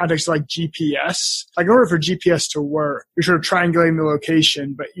context like GPS. In order for GPS to work, you're sort of triangulating the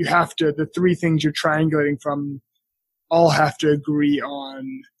location, but you have to, the three things you're triangulating from all have to agree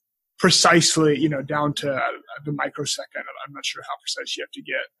on precisely, down to the microsecond. I'm not sure how precise you have to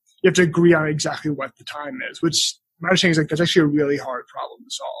get. You have to agree on exactly what the time is, which my understanding is that's actually a really hard problem to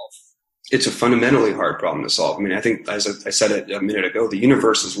solve. It's a fundamentally hard problem to solve. I mean, I think, as I said it a minute ago, the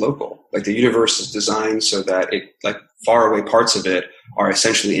universe is local. The universe is designed so that faraway parts of it are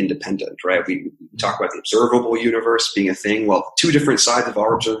essentially independent, right? We talk about the observable universe being a thing. Well, two different sides of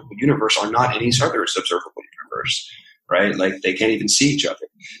our observable universe are not in each other's observable universe, right? They can't even see each other.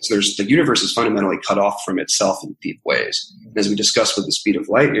 So the universe is fundamentally cut off from itself in deep ways. And as we discussed with the speed of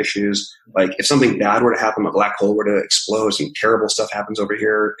light issues, if something bad were to happen, a black hole were to explode, some terrible stuff happens over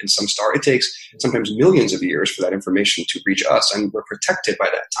here in some star, it takes sometimes millions of years for that information to reach us, and we're protected by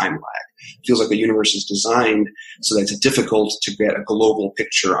that time lag. It feels like the universe is designed so that it's difficult to get a global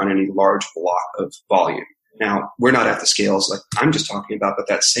picture on any large block of volume. Now, we're not at the scales like I'm just talking about, but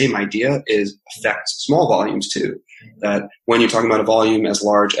that same idea affects small volumes too. That when you're talking about a volume as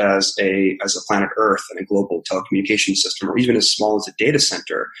large as a planet Earth and a global telecommunication system, or even as small as a data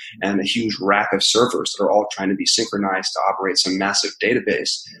center and a huge rack of servers that are all trying to be synchronized to operate some massive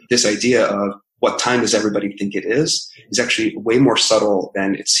database, this idea of what time does everybody think it is actually way more subtle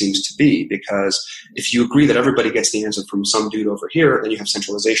than it seems to be, because if you agree that everybody gets the answer from some dude over here, then you have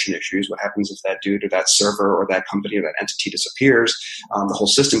centralization issues. What happens if that dude or that server or that company or that entity disappears? The whole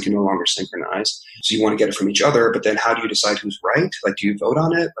system can no longer synchronize. So you want to get it from each other, but then how do you decide who's right? Do you vote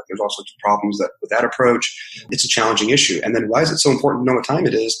on it? There's all sorts of problems with that approach. It's a challenging issue. And then why is it so important to know what time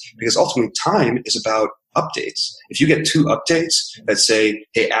it is? Because ultimately time is about updates. If you get two updates that say,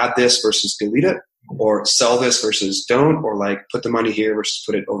 hey, add this versus delete it, or sell this versus don't, or put the money here versus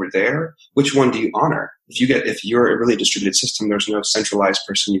put it over there, which one do you honor? If you're a really distributed system, there's no centralized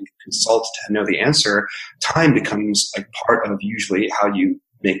person you can consult to know the answer. Time becomes part of usually how you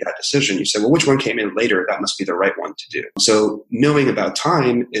make that decision. You say, well, which one came in later? That must be the right one to do. So knowing about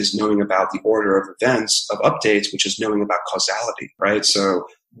time is knowing about the order of events, of updates, which is knowing about causality, right? So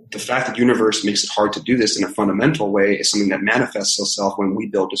the fact that the universe makes it hard to do this in a fundamental way is something that manifests itself when we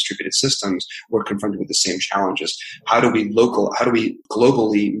build distributed systems. We're confronted with the same challenges. How do we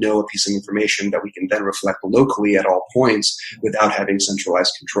globally know a piece of information that we can then reflect locally at all points without having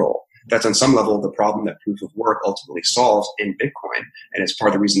centralized control? That's on some level the problem that proof of work ultimately solves in Bitcoin. And it's part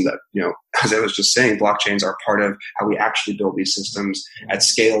of the reason that, as I was just saying, blockchains are part of how we actually build these systems at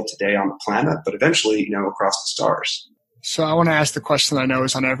scale today on the planet, but eventually, across the stars. So I want to ask the question I know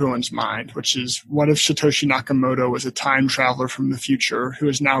is on everyone's mind, which is, what if Satoshi Nakamoto was a time traveler from the future who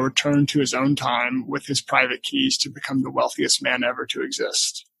has now returned to his own time with his private keys to become the wealthiest man ever to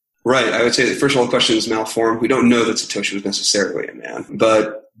exist? Right. I would say that, first of all, the question is malformed. We don't know that Satoshi was necessarily a man.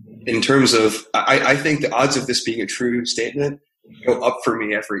 But in terms of, I think the odds of this being a true statement go up for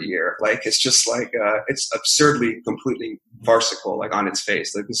me every year. It's just it's absurdly, completely farcical, on its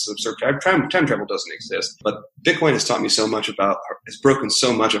face. This is absurd. Time travel doesn't exist. But Bitcoin has taught me so much has broken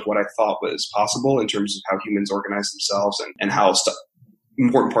so much of what I thought was possible in terms of how humans organize themselves and how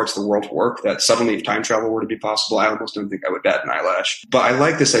important parts of the world work, that suddenly if time travel were to be possible, I almost don't think I would bat an eyelash. But I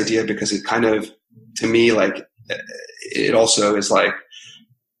like this idea because it kind of, to me, it also is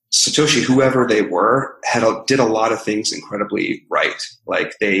Satoshi, whoever they were, did a lot of things incredibly right.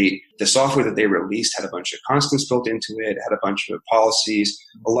 Like the software that they released had a bunch of constants built into it, had a bunch of policies.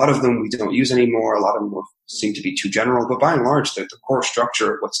 A lot of them we don't use anymore. A lot of them seem to be too general. But by and large, the core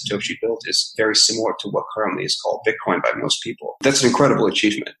structure of what Satoshi built is very similar to what currently is called Bitcoin by most people. That's an incredible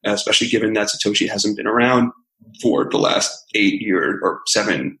achievement, especially given that Satoshi hasn't been around for the last 8 years or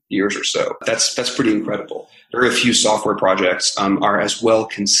 7 years or so. That's pretty incredible. Very few software projects are as well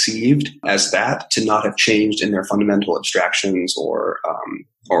conceived as that to not have changed in their fundamental abstractions or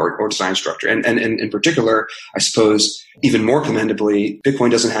design structure. And in particular, I suppose even more commendably,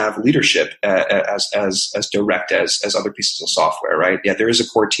 Bitcoin doesn't have leadership as direct as other pieces of software, right? Yeah, there is a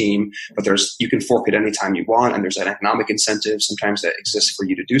core team, but you can fork it anytime you want, and there's an economic incentive sometimes that exists for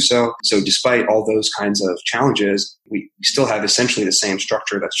you to do so. So despite all those kinds of challenges, we still have essentially the same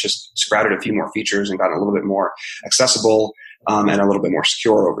structure that's just sprouted a few more features and gotten a little bit more accessible and a little bit more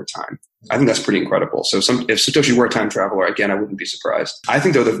secure over time. I think that's pretty incredible. So if Satoshi were a time traveler, again, I wouldn't be surprised. I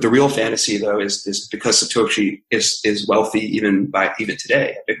think, though, the real fantasy, though, is because Satoshi is wealthy even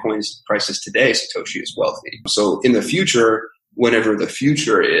today. At Bitcoin's prices today, Satoshi is wealthy. So in the future, whenever the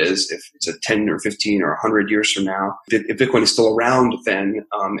future is, if it's a 10 or 15 or 100 years from now, if Bitcoin is still around then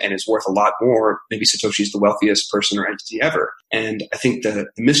and is worth a lot more, maybe Satoshi is the wealthiest person or entity ever. And I think the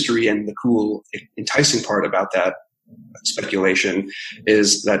mystery and the cool, enticing part about that speculation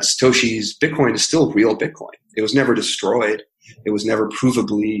is that Satoshi's Bitcoin is still real Bitcoin. It was never destroyed. It was never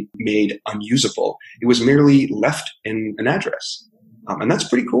provably made unusable. It was merely left in an address. And that's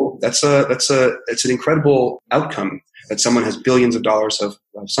pretty cool. It's an incredible outcome that someone has billions of dollars of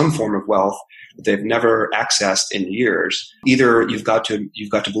some form of wealth that they've never accessed in years. Either you've got to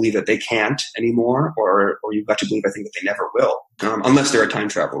believe that they can't anymore, or you've got to believe, I think, that they never will, unless they're a time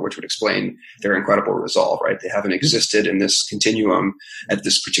traveler, which would explain their incredible resolve, right? They haven't existed in this continuum at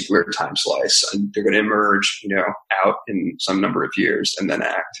this particular time slice, and they're going to emerge, out in some number of years and then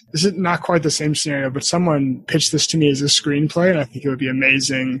act. This is not quite the same scenario, but someone pitched this to me as a screenplay, and I think it would be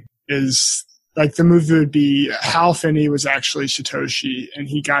amazing. Like the movie would be Hal Finney was actually Satoshi, and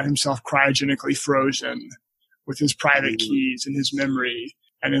he got himself cryogenically frozen with his private keys and his memory.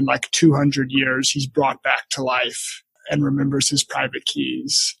 And in like 200 years, he's brought back to life and remembers his private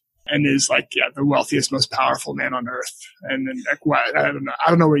keys and is the wealthiest, most powerful man on earth. And then I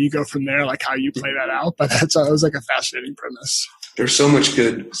don't know where you go from there, like how you play that out, but that was like a fascinating premise. There's so much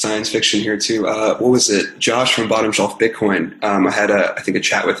good science fiction here too. What was it? Josh from Bottom Shelf Bitcoin. I had a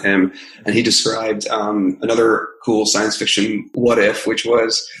chat with him, and he described another cool science fiction what if, which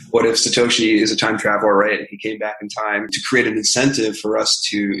was what if Satoshi is a time traveler, right? And he came back in time to create an incentive for us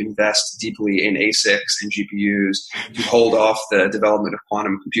to invest deeply in ASICs and GPUs to hold off the development of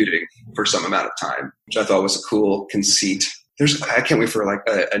quantum computing for some amount of time, which I thought was a cool conceit. I can't wait for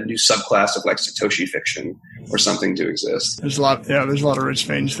a new subclass of Satoshi fiction or something to exist. There's a lot of rich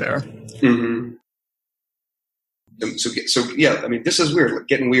veins there. Mm-hmm. So yeah, I mean, this is weird.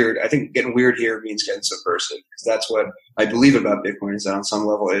 Getting weird. I think getting weird here means getting subversive, because that's what I believe about Bitcoin, is that on some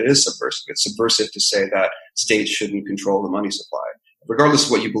level it is subversive. It's subversive to say that states shouldn't control the money supply. Regardless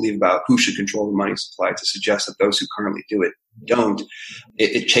of what you believe about who should control the money supply, to suggest that those who currently do it don't,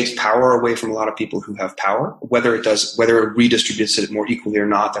 it takes power away from a lot of people who have power. Whether it redistributes it more equally or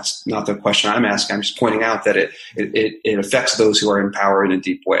not, that's not the question I'm asking. I'm just pointing out that it affects those who are in power in a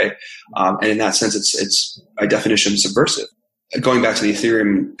deep way. And in that sense, it's by definition subversive. Going back to the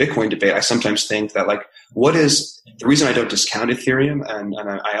Ethereum Bitcoin debate, I sometimes think that what is the reason I don't discount Ethereum, and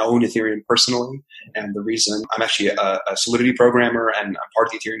I own Ethereum personally, and the reason I'm actually a Solidity programmer and I'm part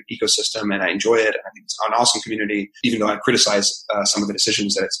of the Ethereum ecosystem and I enjoy it. I think it's an awesome community, even though I criticize some of the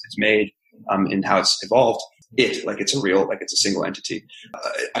decisions that it's made and how it's evolved. It's a single entity.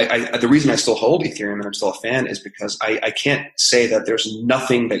 The reason I still hold Ethereum and I'm still a fan is because I can't say that there's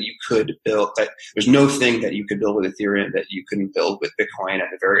nothing that you could build, that there's no thing that you could build with Ethereum that you couldn't build with Bitcoin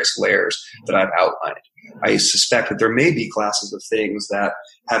and the various layers that I've outlined. I suspect that there may be classes of things that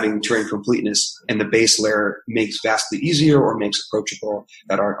having Turing completeness in the base layer makes vastly easier or makes approachable,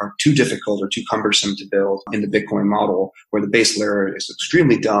 that are too difficult or too cumbersome to build in the Bitcoin model, where the base layer is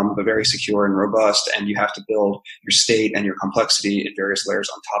extremely dumb but very secure and robust, and you have to build your state and your complexity in various layers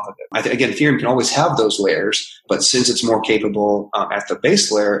on top of it. Again, Ethereum can always have those layers, but since it's more capable at the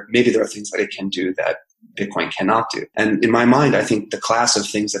base layer, maybe there are things that it can do that Bitcoin cannot do. And in my mind, I think the class of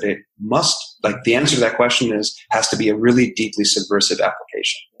things that it must, the answer to that question has to be a really deeply subversive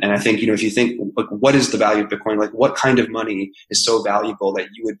application. And I think, if you think, what is the value of Bitcoin? What kind of money is so valuable that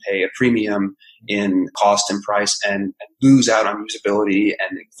you would pay a premium in cost and price and lose out on usability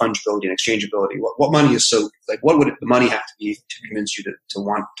and fungibility and exchangeability? What money is so Like, what would the money have to be to convince you to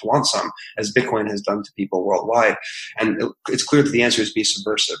want some, as Bitcoin has done to people worldwide? And it's clear that the answer is be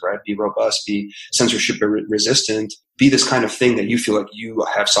subversive, right? Be robust, be censorship resistant, be this kind of thing that you feel like you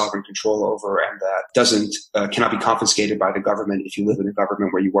have sovereign control over, and that cannot be confiscated by the government if you live in a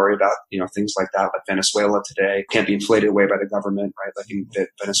government where you worry about, things like that, like Venezuela today, can't be inflated away by the government, right? Like in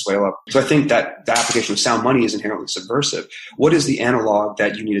Venezuela. So I think that the application of sound money is inherently subversive. What is the analog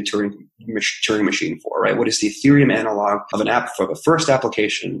that you need a Turing machine for, right? What is the Ethereum analog of an app for the first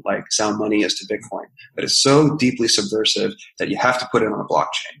application like sound money is to Bitcoin that is so deeply subversive that you have to put it on a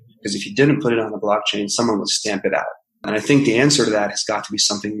blockchain? Because if you didn't put it on a blockchain, someone would stamp it out. And I think the answer to that has got to be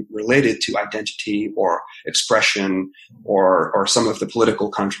something related to identity or expression or some of the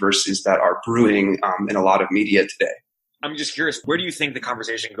political controversies that are brewing in a lot of media today. I'm just curious, where do you think the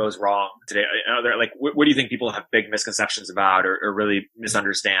conversation goes wrong today? What do you think people have big misconceptions about or really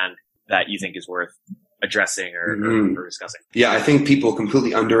misunderstand that you think is worth addressing or discussing? Yeah, I think people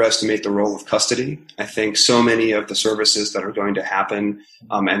completely underestimate the role of custody. I think so many of the services that are going to happen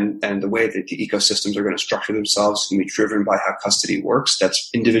and the way that the ecosystems are going to structure themselves can be driven by how custody works. That's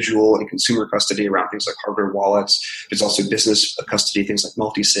individual and consumer custody around things like hardware wallets. There's also business custody, things like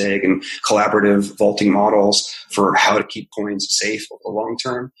multi-sig and collaborative vaulting models for how to keep coins safe over the long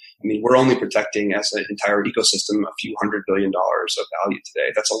term. I mean, we're only protecting as an entire ecosystem a few $100 billion of value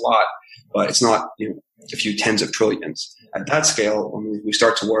today. That's a lot, but it's not, a few tens of trillions. At that scale, when we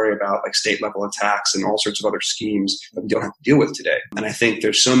start to worry about like state level attacks and all sorts of other schemes that we don't have to deal with today. And I think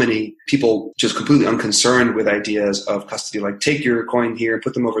there's so many people just completely unconcerned with ideas of custody, like take your coin here,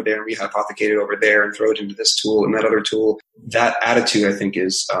 put them over there and rehypothecate it over there and throw it into this tool and that other tool. That attitude, I think,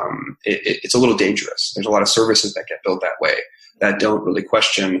 is it's a little dangerous. There's a lot of services that get built that way that don't really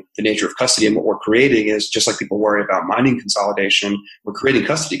question the nature of custody. And what we're creating is, just like people worry about mining consolidation, we're creating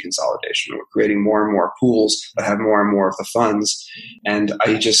custody consolidation. We're creating more and more pools that have more and more of the funds. And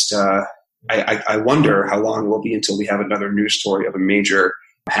I just, I wonder how long it will be until we have another news story of a major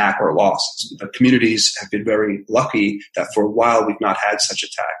hack or loss. The communities have been very lucky that for a while we've not had such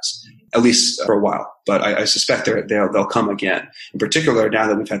attacks, at least for a while. But I suspect they'll come again. In particular, now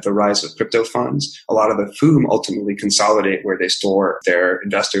that we've had the rise of crypto funds, a lot of the whom ultimately consolidate where they store their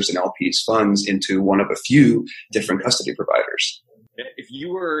investors and LPs funds into one of a few different custody providers. If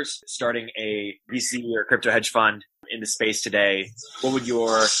you were starting a VC or crypto hedge fund in the space today, what would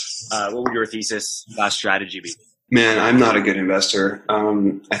your thesis strategy be? Man, I'm not a good investor.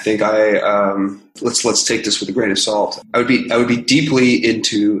 I think let's take this with a grain of salt. I would be deeply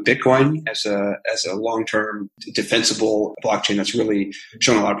into Bitcoin as a long-term defensible blockchain that's really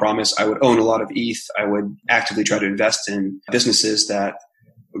shown a lot of promise. I would own a lot of ETH. I would actively try to invest in businesses that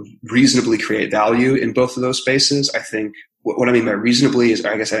reasonably create value in both of those spaces. I think what I mean by reasonably is,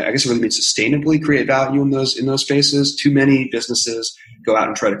 I guess it really means sustainably create value in those spaces. Too many businesses go out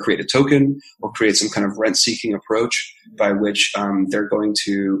and try to create a token or create some kind of rent-seeking approach by which they're going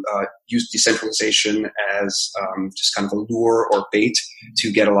to use decentralization as just kind of a lure or bait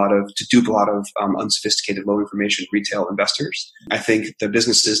to dupe a lot of unsophisticated, low information retail investors. I think the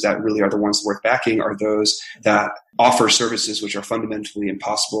businesses that really are the ones worth backing are those that offer services which are fundamentally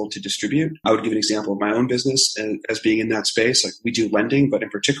impossible to distribute. I would give an example of my own business as being in that space. Like, we do lending, but in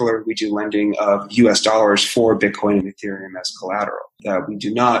particular, we do lending of US dollars for Bitcoin and Ethereum as collateral. We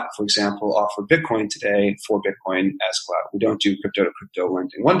do not, for example, offer Bitcoin today for Bitcoin as collateral. We don't do crypto to crypto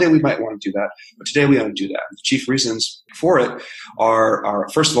lending. One day we might want to do that, but today we don't do that. The chief reasons for it are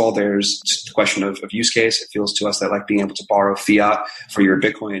first of all, there's the question of use case. It feels to us that like being able to borrow fiat for your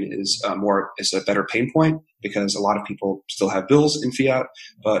Bitcoin is a better pain point, because a lot of people still have bills in fiat.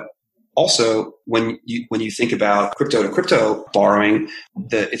 But also, when you think about crypto to crypto borrowing,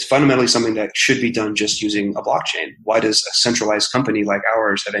 it's fundamentally something that should be done just using a blockchain. Why does a centralized company like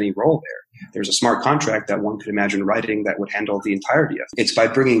ours have any role there? There's a smart contract that one could imagine writing that would handle the entirety of it. It's by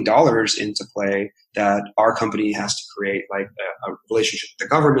bringing dollars into play that our company has to create like a relationship with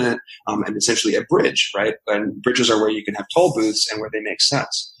the government and essentially a bridge, right? And bridges are where you can have toll booths and where they make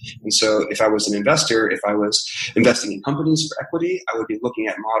sense. And so if I was an investor, if I was investing in companies for equity, I would be looking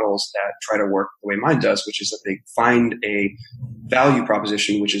at models that try to work the way mine does, which is that they find a value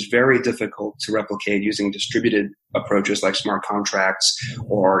proposition which is very difficult to replicate using distributed approaches like smart contracts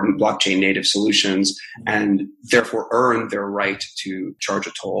or blockchain native solutions, and therefore earn their right to charge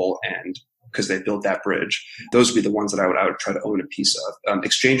a toll and because they built that bridge. Those would be the ones that I would try to own a piece of.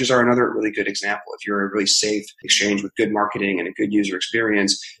 Exchanges are another really good example. If you're a really safe exchange with good marketing and a good user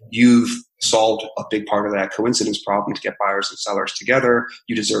experience, you've solved a big part of that coincidence problem to get buyers and sellers together.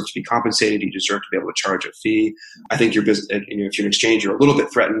 You deserve to be compensated. You deserve to be able to charge a fee. I think your business, if you're an exchange, you're a little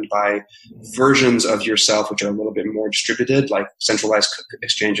bit threatened by versions of yourself which are a little bit more distributed. Like centralized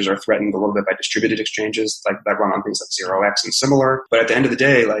exchanges are threatened a little bit by distributed exchanges like that run on things like 0x and similar. But at the end of the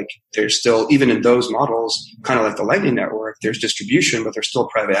day, like there's still, even in those models, kind of like the Lightning Network, there's distribution, but there's still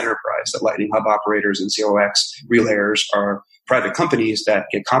private enterprise. The Lightning Hub operators and 0x relayers are private companies that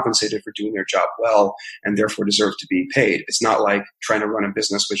get compensated for doing their job well and therefore deserve to be paid. It's not like trying to run a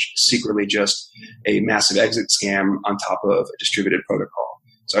business which is secretly just a massive exit scam on top of a distributed protocol.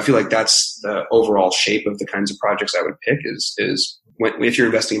 So I feel like that's the overall shape of the kinds of projects I would pick is if you're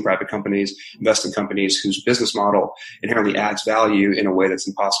investing in private companies, invest in companies whose business model inherently adds value in a way that's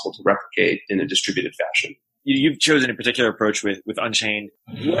impossible to replicate in a distributed fashion. You've chosen a particular approach with Unchained.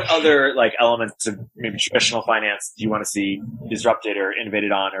 What other like elements of maybe traditional finance do you want to see disrupted or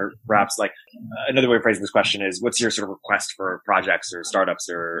innovated on? Or perhaps like another way of phrasing this question is, what's your sort of request for projects or startups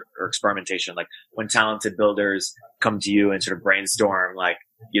or experimentation? Like when talented builders come to you and sort of brainstorm, like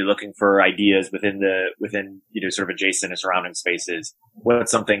you're looking for ideas within sort of adjacent and surrounding spaces.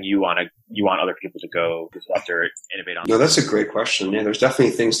 What's something you want other people to go disrupt or innovate on? No, that's a great question. Yeah, there's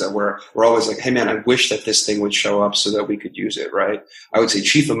definitely things that we're always like, hey man, I wish that this thing would show up so that we could use it, right? I would say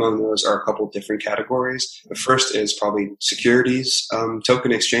chief among those are a couple of different categories. The first is probably securities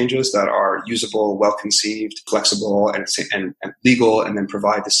token exchanges that are usable, well conceived, flexible, and legal, and then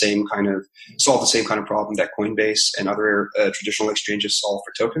solve the same kind of problem that Coinbase and other traditional exchanges solve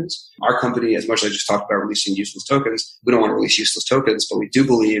for tokens. Our company, as much as I just talked about releasing useless tokens, we don't want to release useless tokens, but we do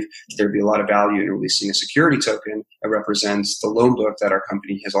believe that there'd be a lot of value in releasing a security token that represents the loan book that our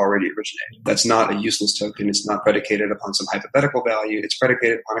company has already originated. That's not a useless token. It's not predicated upon some hypothetical value. It's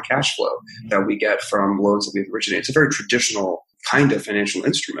predicated upon a cash flow that we get from loans that we've originated. It's a very traditional kind of financial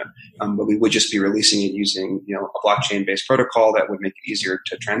instrument, but we would just be releasing it using, a blockchain-based protocol that would make it easier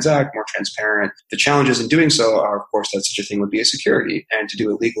to transact, more transparent. The challenges in doing so are, of course, that such a thing would be a security, and to do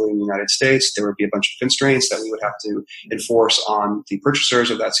it legally in the United States, there would be a bunch of constraints that we would have to enforce on the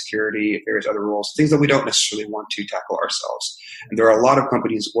purchasers of that security, various other rules, things that we don't necessarily want to tackle ourselves. And there are a lot of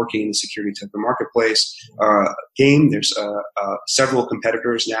companies working in the security token marketplace game. There's several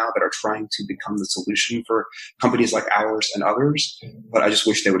competitors now that are trying to become the solution for companies like ours and others. But I just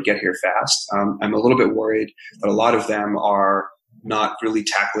wish they would get here fast. I'm a little bit worried that a lot of them are not really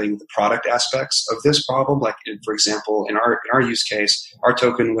tackling the product aspects of this problem. Like, for example, in our use case, our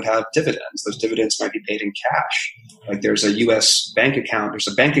token would have dividends. Those dividends might be paid in cash. Like there's a U.S. bank account. There's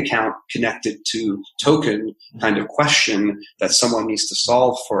a bank account connected to token kind of question that someone needs to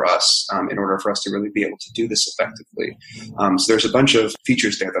solve for us in order for us to really be able to do this effectively. So there's a bunch of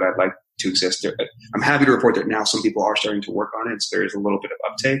features there that I'd like to exist. I'm happy to report that now some people are starting to work on it. So there is a little bit of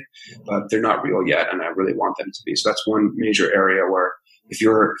uptake, but they're not real yet, and I really want them to be. So that's one major area where if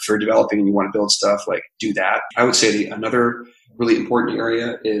you're developing and you want to build stuff, like do that. I would say another really important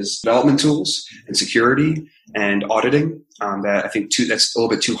area is development tools and security and auditing. That I think that's a little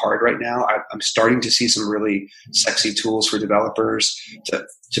bit too hard right now. I'm starting to see some really sexy tools for developers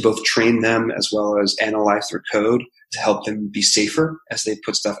to both train them as well as analyze their code to help them be safer as they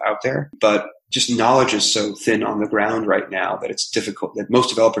put stuff out there. But just knowledge is so thin on the ground right now that it's difficult, that most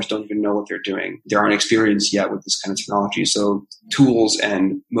developers don't even know what they're doing. They aren't experienced yet with this kind of technology. So tools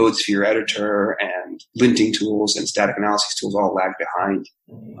and modes for your editor and linting tools and static analysis tools all lag behind.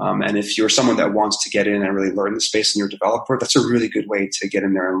 And if you're someone that wants to get in and really learn the space and you're a developer, that's a really good way to get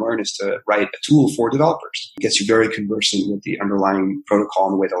in there and learn, is to write a tool for developers. It gets you very conversant with the underlying protocol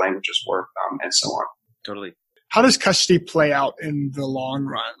and the way the languages work, and so on. Totally. How does custody play out in the long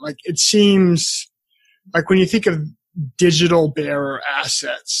run? Like, it seems like when you think of digital bearer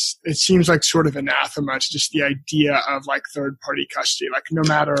assets, it seems like sort of anathema to just the idea of like third-party custody. Like no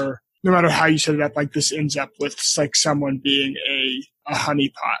matter how you set it up, like this ends up with like someone being a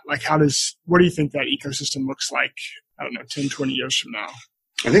honeypot. Like what do you think that ecosystem looks like, I don't know, 10, 20 years from now?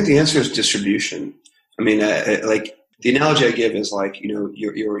 I think the answer is distribution. I mean, the analogy I give is like,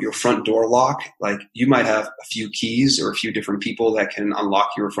 your front door lock. Like you might have a few keys or a few different people that can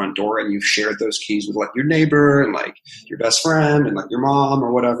unlock your front door, and you've shared those keys with like your neighbor and like your best friend and like your mom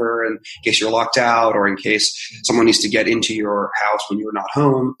or whatever, in case you're locked out or in case someone needs to get into your house when you're not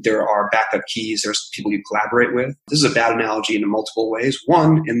home. There are backup keys. There's people you collaborate with. This is a bad analogy in multiple ways.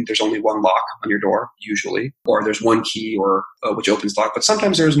 One, and there's only one lock on your door usually, or there's one key or which opens the lock, but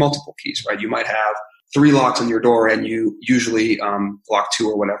sometimes there's multiple keys, right? You might have 3 locks on your door and you usually lock 2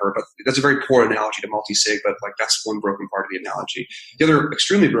 or whatever, but that's a very poor analogy to multi-sig, but like that's one broken part of the analogy. The other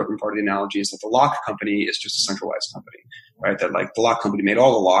extremely broken part of the analogy is that the lock company is just a centralized company. right? That like the lock company made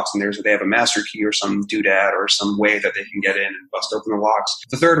all the locks and they have a master key or some doodad or some way that they can get in and bust open the locks.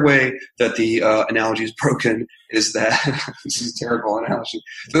 The third way that the analogy is broken is that, this is a terrible analogy.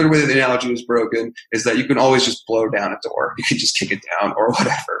 The third way that the analogy is broken is that you can always just blow down a door. You can just kick it down or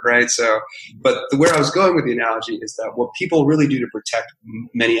whatever, right? So, but where I was going with the analogy is that what people really do to protect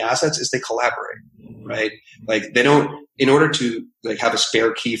many assets is they collaborate, right? Like they don't, in order to like have a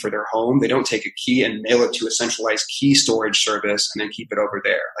spare key for their home, they don't take a key and mail it to a centralized key storage service and then keep it over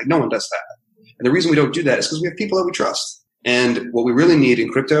there. Like no one does that. And the reason we don't do that is because we have people that we trust. And what we really need in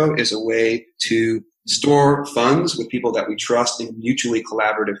crypto is a way to store funds with people that we trust in a mutually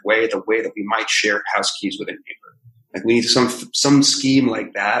collaborative way, the way that we might share house keys with a neighbor. Like we need some scheme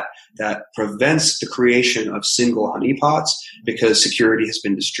like that prevents the creation of single honeypots because security has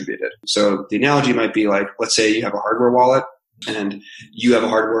been distributed. So the analogy might be like, let's say you have a hardware wallet and you have a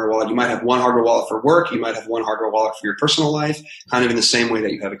hardware wallet. You might have one hardware wallet for work. You might have one hardware wallet for your personal life, kind of in the same way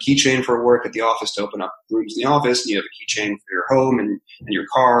that you have a keychain for work at the office to open up rooms in the office, and you have a keychain for your home and your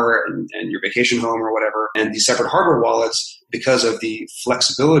car and your vacation home or whatever. And these separate hardware wallets, because of the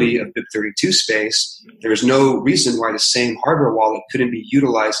flexibility of BIP32 space, there's no reason why the same hardware wallet couldn't be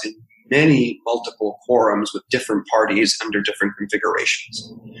utilized in many multiple quorums with different parties under different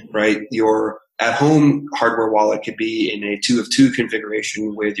configurations, right? Your at-home hardware wallet could be in a 2 of 2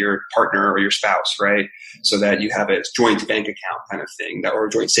 configuration with your partner or your spouse, right? So that you have a joint bank account kind of thing, or a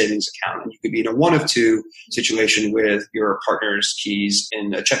joint savings account. And you could be in a 1 of 2 situation with your partner's keys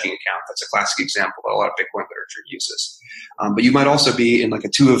in a checking account. That's a classic example that a lot of Bitcoin literature uses. But you might also be in like a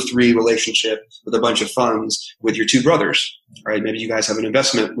 2 of 3 relationship with a bunch of funds with your 2 brothers, right? Maybe you guys have an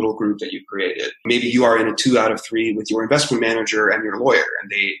investment little group that you've created. Maybe you are in a 2 out of 3 with your investment manager and your lawyer,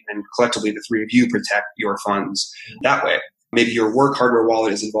 and collectively the 3 of you protect your funds that way. Maybe your work hardware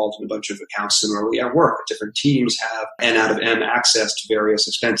wallet is involved in a bunch of accounts similarly at work. Different teams have N out of M access to various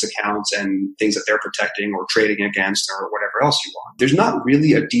expense accounts and things that they're protecting or trading against or whatever else you want. There's not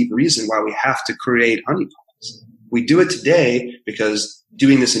really a deep reason why we have to create honeypots. We do it today because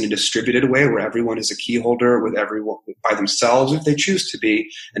doing this in a distributed way where everyone is a key holder with everyone by themselves if they choose to be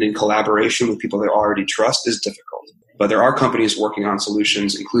and in collaboration with people they already trust is difficult. But there are companies working on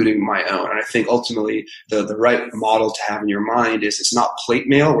solutions, including my own. And I think ultimately the right model to have in your mind is it's not plate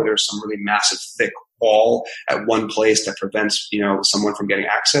mail where there's some really massive thick wall at one place that prevents, someone from getting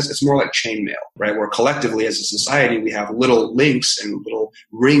access. It's more like chain mail, right? Where collectively as a society, we have little links and little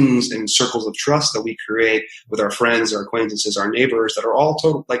rings and circles of trust that we create with our friends, our acquaintances, our neighbors that are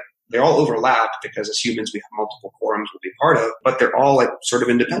all they all overlap because as humans, we have multiple quorums we'll be part of, but they're all like sort of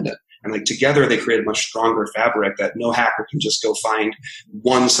independent. And together they create a much stronger fabric that no hacker can just go find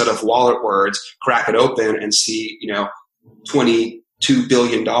one set of wallet words, crack it open and see, $22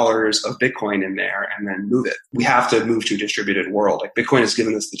 billion of Bitcoin in there and then move it. We have to move to a distributed world. Like Bitcoin has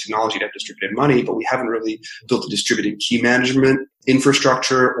given us the technology to have distributed money, but we haven't really built a distributed key management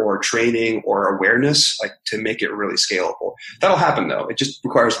infrastructure or training or awareness to make it really scalable. That'll happen though. It just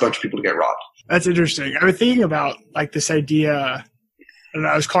requires a bunch of people to get robbed. That's interesting. I was thinking about this idea.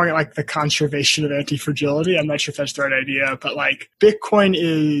 I was calling it the conservation of anti-fragility. I'm not sure if that's the right idea, but Bitcoin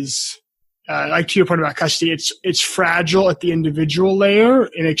is, to your point about custody, it's fragile at the individual layer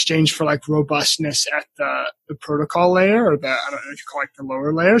in exchange for robustness at the protocol layer or I don't know if you call it the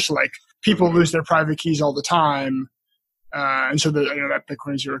lower layer. So people lose their private keys all the time. And so that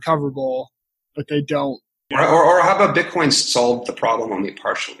Bitcoin is irrecoverable, but they don't. Or how about Bitcoin solved the problem only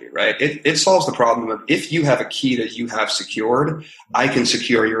partially, right? It solves the problem of if you have a key that you have secured, I can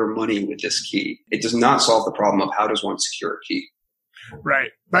secure your money with this key. It does not solve the problem of how does one secure a key.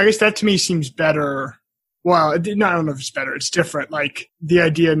 Right. But I guess that to me seems better. Well, I don't know if it's better. It's different. The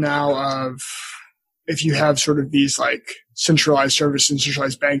idea now of if you have sort of these centralized services and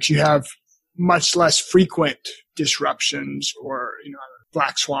centralized banks, you have much less frequent disruptions or,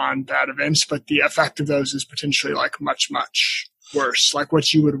 black swan bad events, but the effect of those is potentially much, much worse.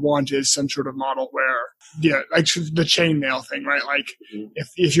 What you would want is some sort of model where, the chainmail thing, right?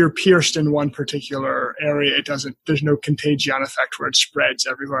 If you're pierced in one particular area, there's no contagion effect where it spreads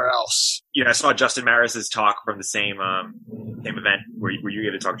everywhere else. Yeah, I saw Justin Maris's talk from the same event where you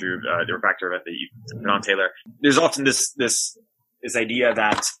gave a talk to the Refactor event that you've been on, Taylor. There's often this idea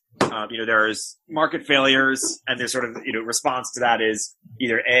that there's market failures, and there's sort of, response to that is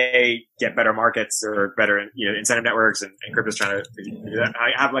either A, get better markets or better, incentive networks, and crypto's trying to do that.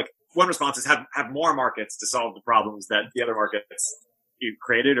 I have one response is have more markets to solve the problems that the other markets you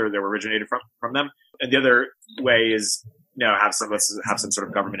created or that were originated from them. And the other way is, have some sort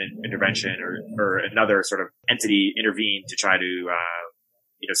of government intervention or another sort of entity intervene to try to,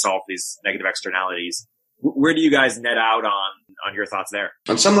 solve these negative externalities. where do you guys net out on your thoughts there?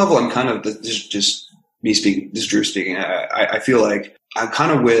 On some level, I'm kind of just me speaking, this is Drew speaking. I feel like I'm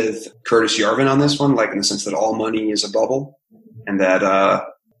kind of with Curtis Yarvin on this one, like in the sense that all money is a bubble and that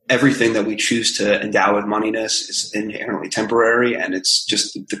everything that we choose to endow with moneyness is inherently temporary, and it's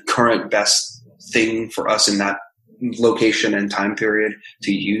just the current best thing for us in that location and time period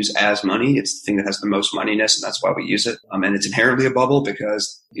to use as money. It's the thing that has the most moneyness, and that's why we use it. And it's inherently a bubble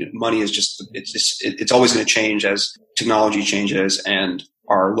because money is it's always going to change as technology changes and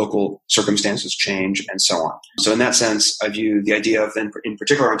our local circumstances change and so on. So in that sense, I view the idea of, in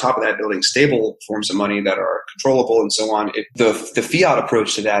particular, on top of that, building stable forms of money that are controllable and so on. The fiat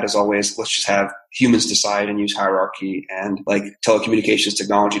approach to that is always, let's just have humans decide and use hierarchy and like telecommunications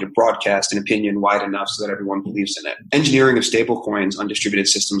technology to broadcast an opinion wide enough so that everyone believes in it. Engineering of stablecoins on distributed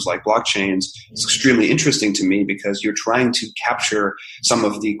systems like blockchains is extremely interesting to me because you're trying to capture some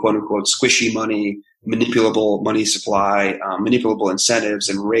of the quote unquote squishy money, manipulable money supply, manipulable incentives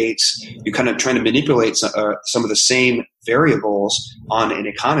and rates. You're kind of trying to manipulate some of the same variables on an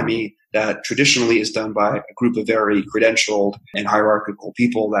economy that traditionally is done by a group of very credentialed and hierarchical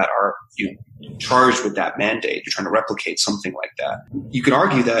people that are charged with that mandate. You're trying to replicate something like that. You can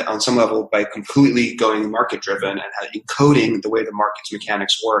argue that on some level by completely going market driven and encoding the way the market's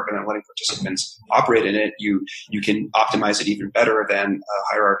mechanics work and then letting participants operate in it, you can optimize it even better than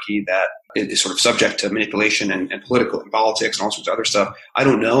a hierarchy that is sort of subject to manipulation and political and politics and all sorts of other stuff. I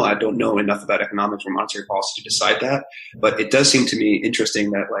don't know. I don't know enough about economics or monetary policy to decide that. But it does seem to me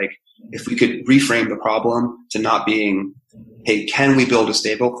interesting that, like, if we could reframe the problem to not being, hey, can we build a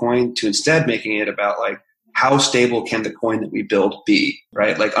stable coin, to instead making it about, like, how stable can the coin that we build be,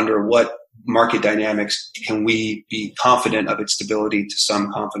 right? Like, under what market dynamics can we be confident of its stability to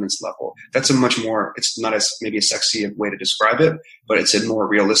some confidence level? That's a much more, it's not as maybe a sexy way to describe it, but it's a more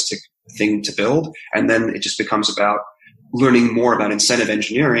realistic thing to build. And then it just becomes about learning more about incentive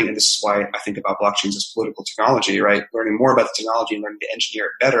engineering. And this is why I think about blockchains as political technology, right? Learning more about the technology and learning to engineer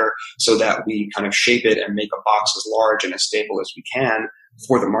it better so that we kind of shape it and make a box as large and as stable as we can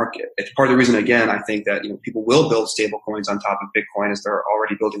for the market. It's part of the reason, again, I think that people will build stable coins on top of Bitcoin as they're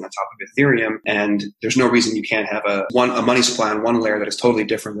already building on top of Ethereum. And there's no reason you can't have a money supply on one layer that is totally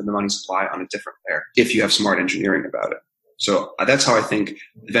different than the money supply on a different layer if you have smart engineering about it. So that's how I think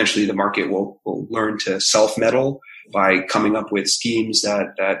eventually the market will learn to self-meddle by coming up with schemes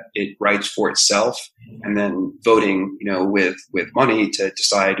that it writes for itself, and then voting, with money to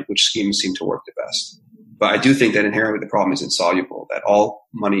decide which schemes seem to work the best. But I do think that inherently the problem is insoluble, that all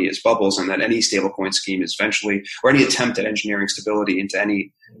money is bubbles, and that any stablecoin scheme is eventually, or any attempt at engineering stability into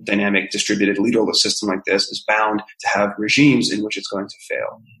any dynamic, distributed, leaderless system like this is bound to have regimes in which it's going to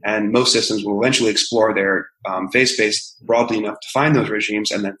fail. And most systems will eventually explore their phase space broadly enough to find those regimes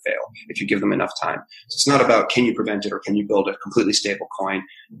and then fail if you give them enough time. So it's not about can you prevent it or can you build a completely stable coin.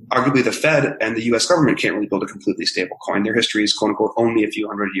 Arguably, the Fed and the U.S. government can't really build a completely stable coin. Their history is, quote unquote, only a few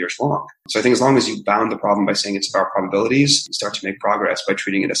hundred years long. So I think as long as you bound the problem by saying it's about probabilities, you start to make progress by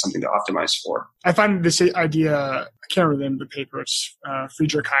treating it as something to optimize for. I find this idea, I can't remember the paper, it's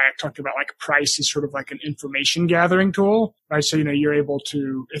Friedrich Hayek talked about, like, price is sort of like an information gathering tool, right? So, you're able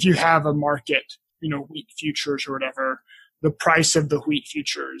to, if you have a market, wheat futures or whatever, the price of the wheat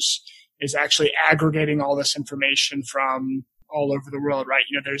futures is actually aggregating all this information from all over the world, right?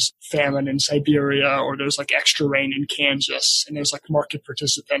 There's famine in Siberia, or there's like extra rain in Kansas, and there's like market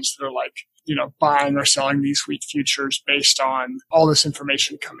participants that are like, buying or selling these wheat futures based on all this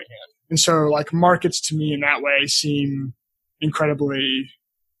information coming in. And so, like, markets to me in that way seem incredibly,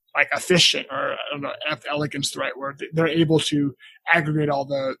 like, efficient, or I don't know if elegant's the right word. They're able to aggregate all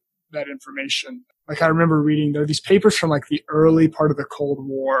that information. Like, I remember reading, there are these papers from like the early part of the Cold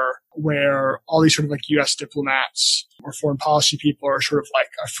War where all these sort of like U.S. diplomats or foreign policy people are sort of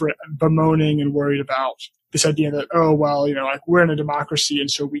like bemoaning and worried about this idea that, like, we're in a democracy, and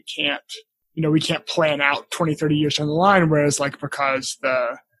so we can't plan out 20, 30 years down the line. Whereas, like, because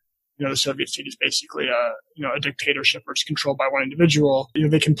the Soviet state is basically a dictatorship, or it's controlled by one individual,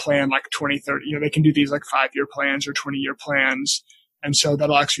 they can plan like 20, 30, they can do these like 5-year plans or 20-year plans. And so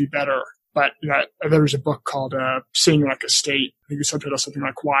that'll actually be better. But there was a book called Seeing Like a State. I think the subtitle is something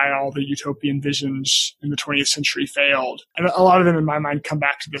like Why All the Utopian Visions in the 20th Century Failed. And a lot of them in my mind come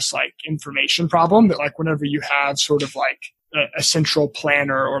back to this like information problem, that like whenever you have sort of like a central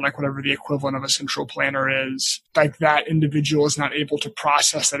planner, or like whatever the equivalent of a central planner is, like that individual is not able to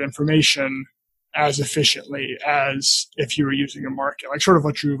process that information as efficiently as if you were using a market, like sort of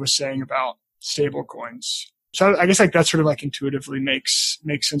what Dhruv was saying about stable coins. So I guess like that sort of like intuitively makes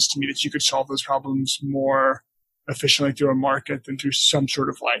sense to me, that you could solve those problems more efficiently through a market than through some sort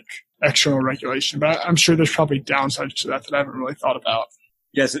of like external regulation. But I'm sure there's probably downsides to that I haven't really thought about.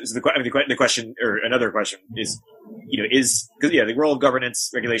 Yes. Yeah, so the question, or another question is, the role of governance,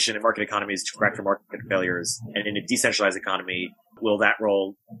 regulation, and market economies to correct for market failures. And in a decentralized economy, will that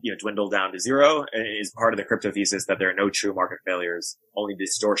role, dwindle down to zero? And is part of the crypto thesis that there are no true market failures, only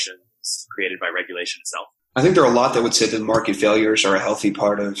distortions created by regulation itself? I think there are a lot that would say that market failures are a healthy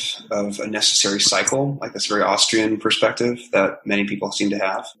part of a necessary cycle, like this very Austrian perspective that many people seem to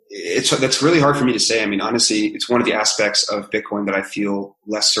have. That's really hard for me to say. I mean, honestly, it's one of the aspects of Bitcoin that I feel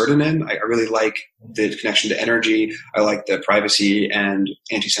less certain in. I really like the connection to energy. I like the privacy and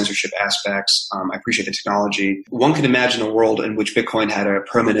anti-censorship aspects. I appreciate the technology. One can imagine a world in which Bitcoin had a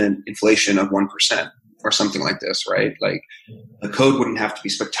permanent inflation of 1%. Or something like this, right? Like the code wouldn't have to be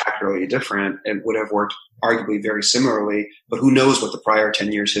spectacularly different. It would have worked arguably very similarly, but who knows what the prior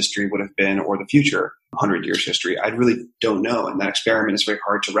 10 years history would have been or the future 100 years history. I really don't know. And that experiment is very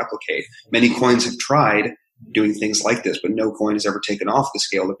hard to replicate. Many coins have tried doing things like this, but no coin has ever taken off the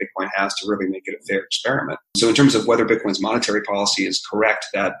scale that Bitcoin has to really make it a fair experiment. So in terms of whether Bitcoin's monetary policy is correct,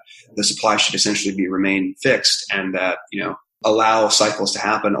 that the supply should essentially remain fixed and that, allow cycles to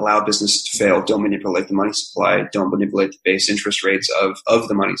happen, allow businesses to fail, don't manipulate the money supply, don't manipulate the base interest rates of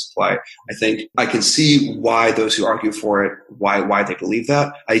the money supply. I think I can see why those who argue for it, why they believe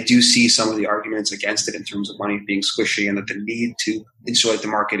that. I do see some of the arguments against it in terms of money being squishy and that the need to insulate the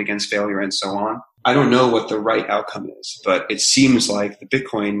market against failure and so on. I don't know what the right outcome is, but it seems like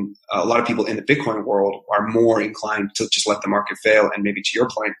a lot of people in the Bitcoin world are more inclined to just let the market fail and maybe, to your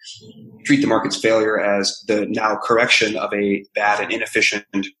point, treat the market's failure as the now correction of a bad and inefficient,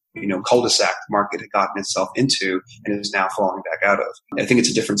 cul-de-sac the market had gotten itself into and is now falling back out of. I think it's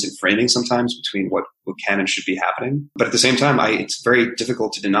a difference in framing sometimes between what can and should be happening. But at the same time, it's very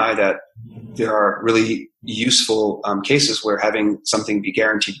difficult to deny that there are really useful cases where having something be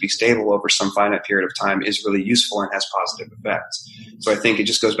guaranteed to be stable over some finite period of time is really useful and has positive effects. So I think it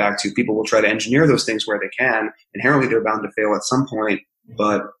just goes back to people will try to engineer those things where they can. Inherently, they're bound to fail at some point,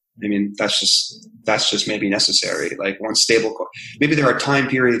 but I mean, that's just maybe necessary. Like once stable, maybe there are time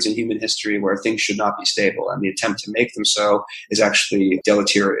periods in human history where things should not be stable, and the attempt to make them so is actually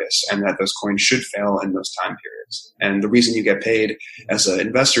deleterious, and that those coins should fail in those time periods. And the reason you get paid as an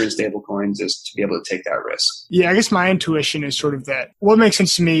investor in stable coins is to be able to take that risk. Yeah, I guess my intuition is sort of that. What makes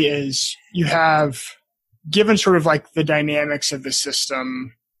sense to me is you have, given sort of like the dynamics of the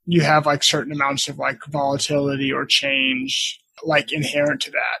system, you have like certain amounts of like volatility or change like inherent to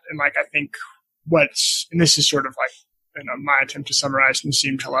that. And like, I think and this is sort of like, my attempt to summarize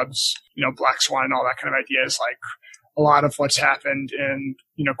Nassim Taleb's, Black Swan and all that kind of idea is like a lot of what's happened in,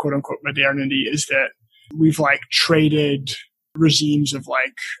 quote unquote modernity is that we've like traded regimes of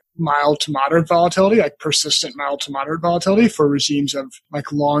like mild to moderate volatility, like persistent mild to moderate volatility for regimes of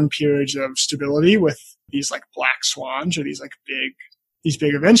like long periods of stability with these like black swans or these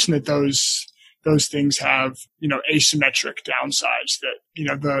big events, and that those things have, asymmetric downsides that,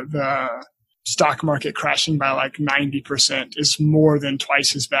 the stock market crashing by like 90% is more than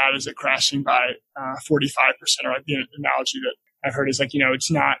twice as bad as it crashing by 45%. Or the analogy that I've heard is like,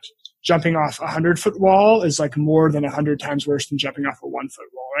 it's not jumping off a 100-foot wall is like more than 100 times worse than jumping off a 1-foot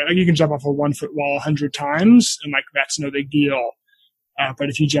wall, right? Like you can jump off a 1-foot wall 100 times and like that's no big deal. But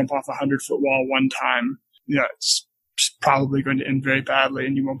if you jump off a 100-foot wall one time, it's probably going to end very badly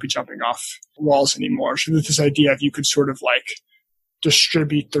and you won't be jumping off walls anymore. So this idea of you could sort of like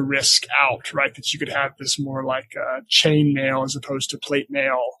distribute the risk out, right? That you could have this more like a chain mail as opposed to plate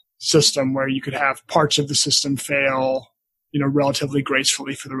mail system where you could have parts of the system fail, relatively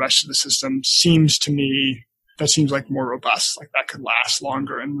gracefully for the rest of the system seems like more robust. Like that could last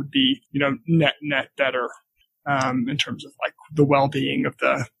longer and would be, net better, in terms of like the well-being of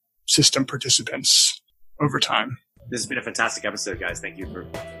the system participants over time. This has been a fantastic episode, guys. Thank you for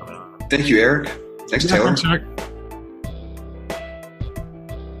coming on. Thank you, Eric. Thanks, Taylor. Thanks, Eric.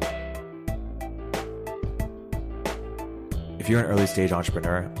 If you're an early stage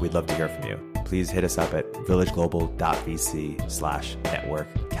entrepreneur, we'd love to hear from you. Please hit us up at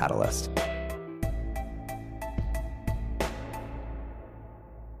villageglobal.vc/network catalyst.